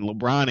freaking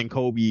LeBron and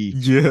Kobe,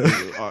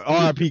 Yeah.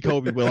 RIP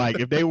Kobe, but like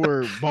if they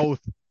were both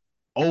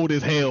old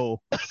as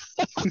hell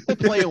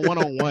playing one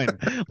on one.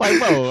 Like,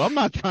 bro, I'm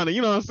not trying to,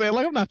 you know what I'm saying?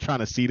 Like, I'm not trying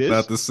to see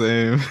Not this. the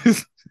same.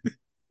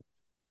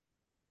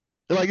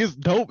 Like, it's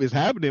dope, it's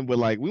happening, but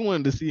like, we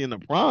wanted to see in the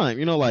prime,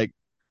 like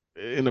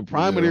in the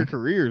prime of Yeah. their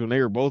careers when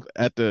they were both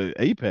at the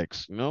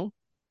apex.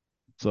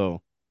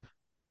 So,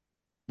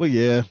 but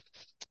yeah,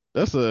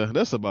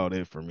 that's about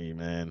it for me,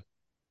 man.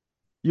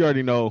 You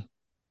already know,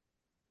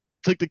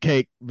 took the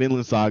cake,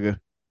 Vinland Saga,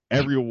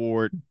 every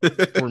award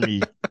for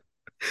me.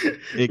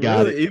 It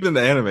got it. Really? Even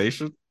the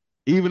animation?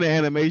 Even the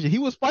animation. He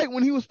was fighting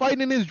when he was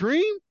fighting in his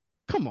dream.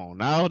 Come on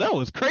now, that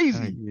was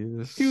I crazy.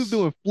 He was guess.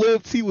 doing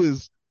flips. He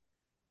was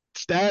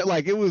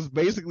like it was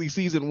basically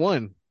season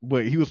one,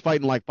 but he was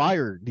fighting like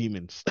fire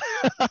demons.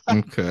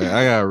 Okay,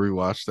 I gotta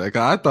rewatch that.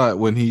 'Cause I thought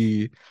when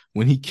he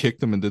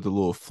kicked him and did the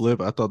little flip,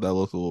 I thought that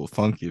looked a little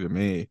funky to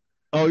me.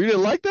 Oh, you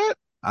didn't like that?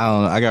 I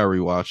don't know. I gotta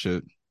rewatch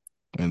it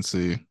and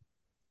see.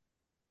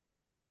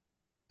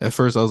 At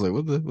first, I was like,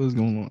 what's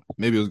going on?"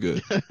 Maybe it was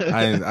good.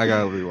 I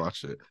gotta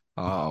rewatch it.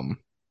 Um,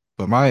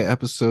 but my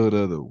episode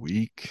of the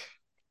week,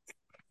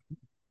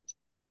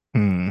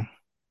 hmm,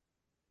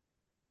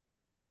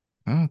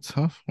 a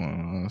tough one,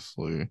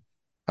 honestly.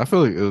 I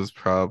feel like it was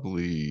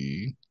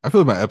probably. I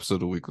feel like my episode of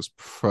the week was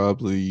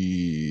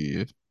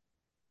probably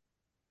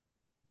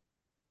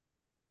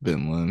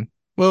Vinland.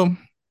 Well,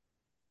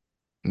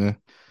 yeah,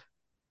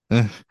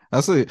 eh,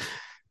 I say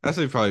I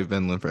say probably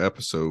Vinland for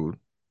episode.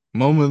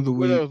 Moment of the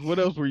What week. else? What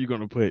else were you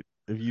gonna put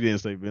if you didn't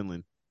say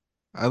Vinland?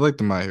 I like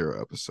the My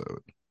Hero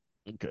episode.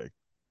 Okay,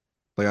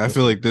 Like that's a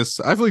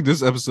I feel like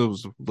this episode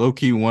was low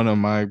key one of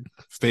my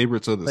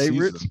favorites of the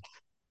favorites. season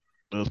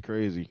That's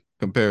crazy.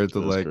 compared to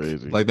That's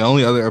crazy. like the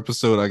only other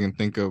episode I can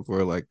think of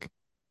where like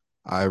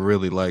I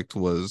really liked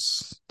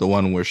was the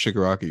one where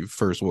Shigaraki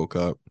first woke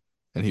up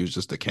and he was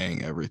just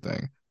decaying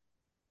everything.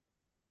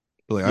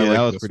 But like I Yeah,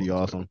 that like was this pretty one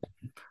too. awesome.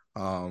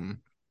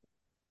 Um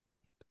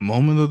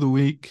Moment of the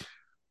week.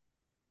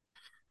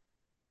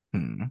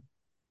 Hmm.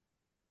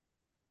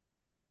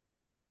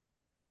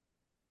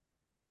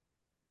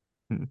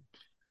 Hmm.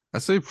 I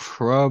say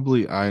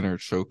probably Einar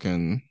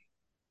choking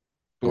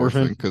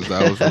Thorfinn Orphan. because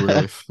that was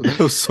really that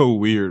was so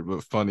weird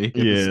but funny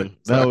at the Yeah, same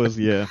that time. was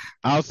yeah.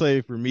 I'll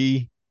say for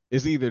me,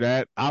 it's either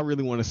that. I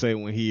really want to say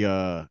when he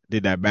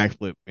did that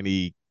backflip and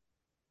he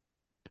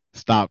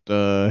stopped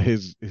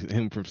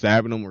him from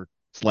stabbing him or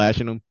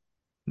slashing him.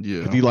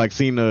 Cause Yeah. he like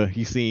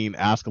he seen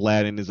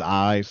Askeladd in his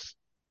eyes.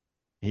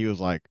 He was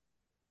like,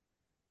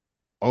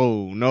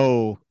 "Oh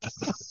no,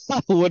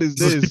 what is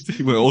this?"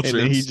 He went And Ultra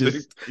then he just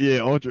Instinct.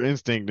 Ultra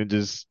Instinct and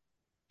just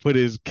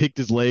kicked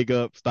his leg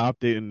up,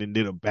 stopped it, and then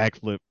did a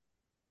backflip.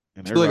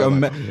 And See, like,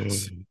 everybody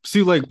was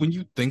see, like when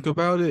you think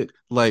about it,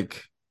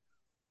 like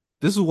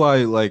this is why,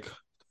 like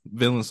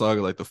Vinland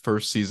Saga, like the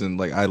first season,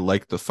 like I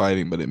liked the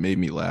fighting, but it made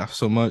me laugh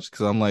so much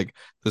because I'm like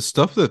the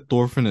stuff that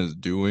Thorfinn is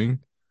doing,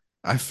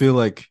 I feel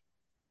like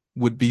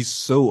would be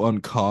so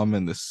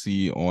uncommon to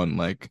see on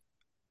like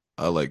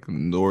a like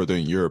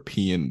Northern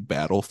European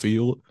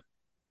battlefield.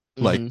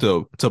 Like "Hmm."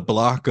 to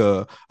block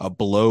a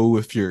blow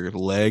with your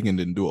leg and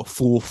then do a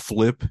full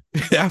flip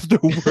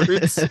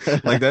afterwards.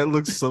 Like that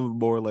looks so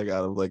more like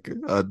out of like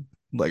a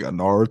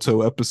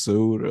Naruto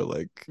episode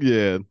or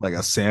Yeah, like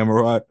a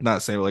samurai,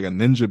 not samurai, like a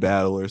ninja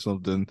battle or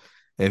something.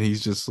 And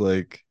he's just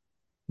like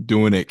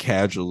doing it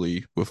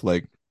casually with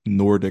like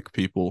Nordic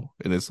people,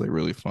 and it's like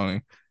really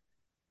funny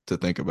to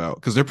think about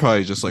because they're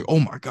probably just like, oh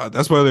my god,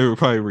 that's why they were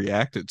probably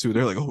reacted to.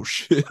 They're like, oh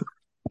shit,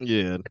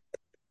 yeah.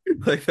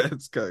 like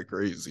that's kind of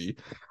crazy.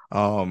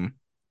 Um,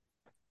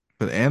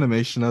 but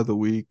animation of the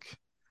week,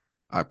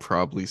 I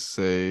probably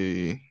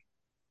say,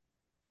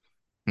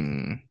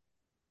 hmm,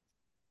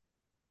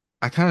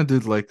 I kind of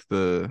did like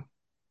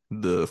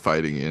the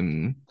fighting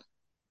in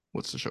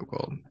what's the show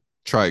called?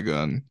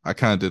 Trigun. I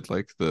kind of did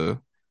like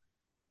the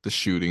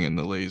shooting and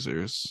the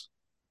lasers.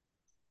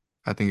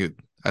 I think it.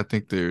 I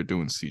think they're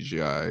doing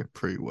CGI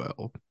pretty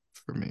well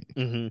for me.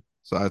 Hmm.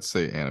 So I'd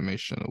say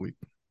animation a week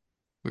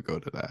would go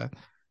to that.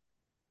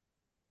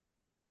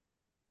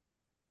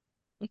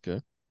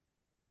 Okay.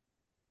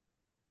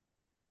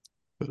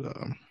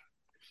 But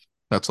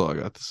that's all I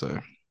got to say.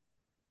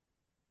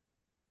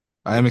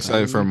 I am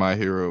excited for My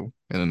Hero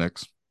in the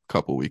next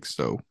couple weeks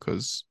though,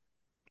 because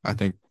I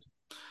think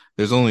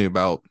there's only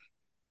about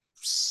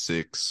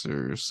 6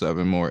 or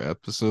 7 more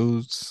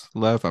episodes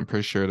left. I'm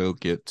pretty sure they'll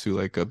get to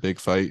like a big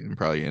fight and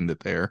probably end it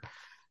there.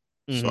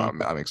 So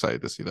I'm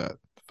excited to see that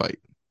fight.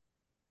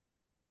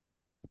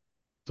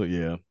 So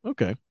yeah,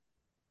 okay.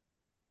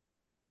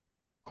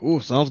 Cool.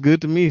 Sounds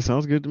good to me.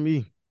 Sounds good to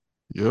me.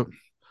 Yep.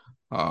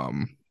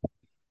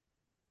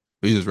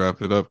 We just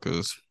wrapped it up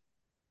because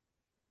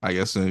I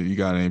guess you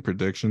got any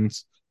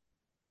predictions?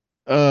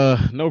 No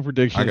I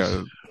predictions.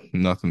 got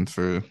nothing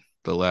for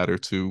the latter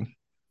two.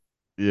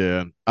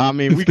 Yeah. I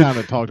mean, we kind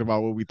of talked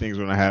about what we think is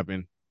gonna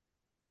happen.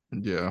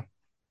 Yeah.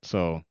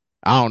 So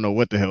I don't know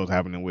what the hell's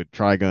happening with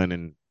Trigun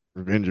and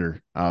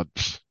Revenger.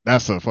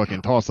 That's a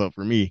fucking toss up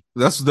for me.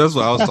 That's what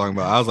I was talking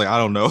about. I was like, I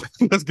don't know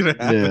what's gonna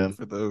Yeah. happen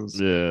for those.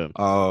 Yeah.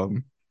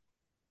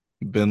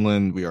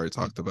 Vinland, we already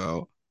talked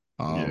about.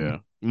 Yeah.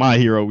 My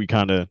Hero, we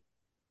kind of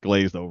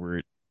glazed over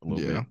it a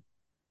little Yeah. bit.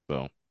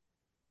 So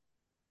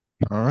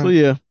All right. so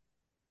yeah.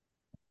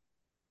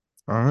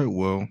 All right.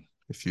 Well,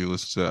 if you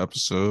listened to the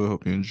episode,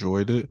 hope you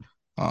enjoyed it.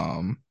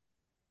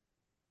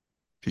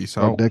 Peace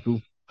Fuck out.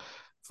 Deku.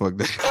 Fuck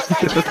that.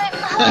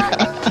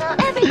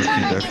 Every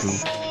time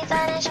Deku.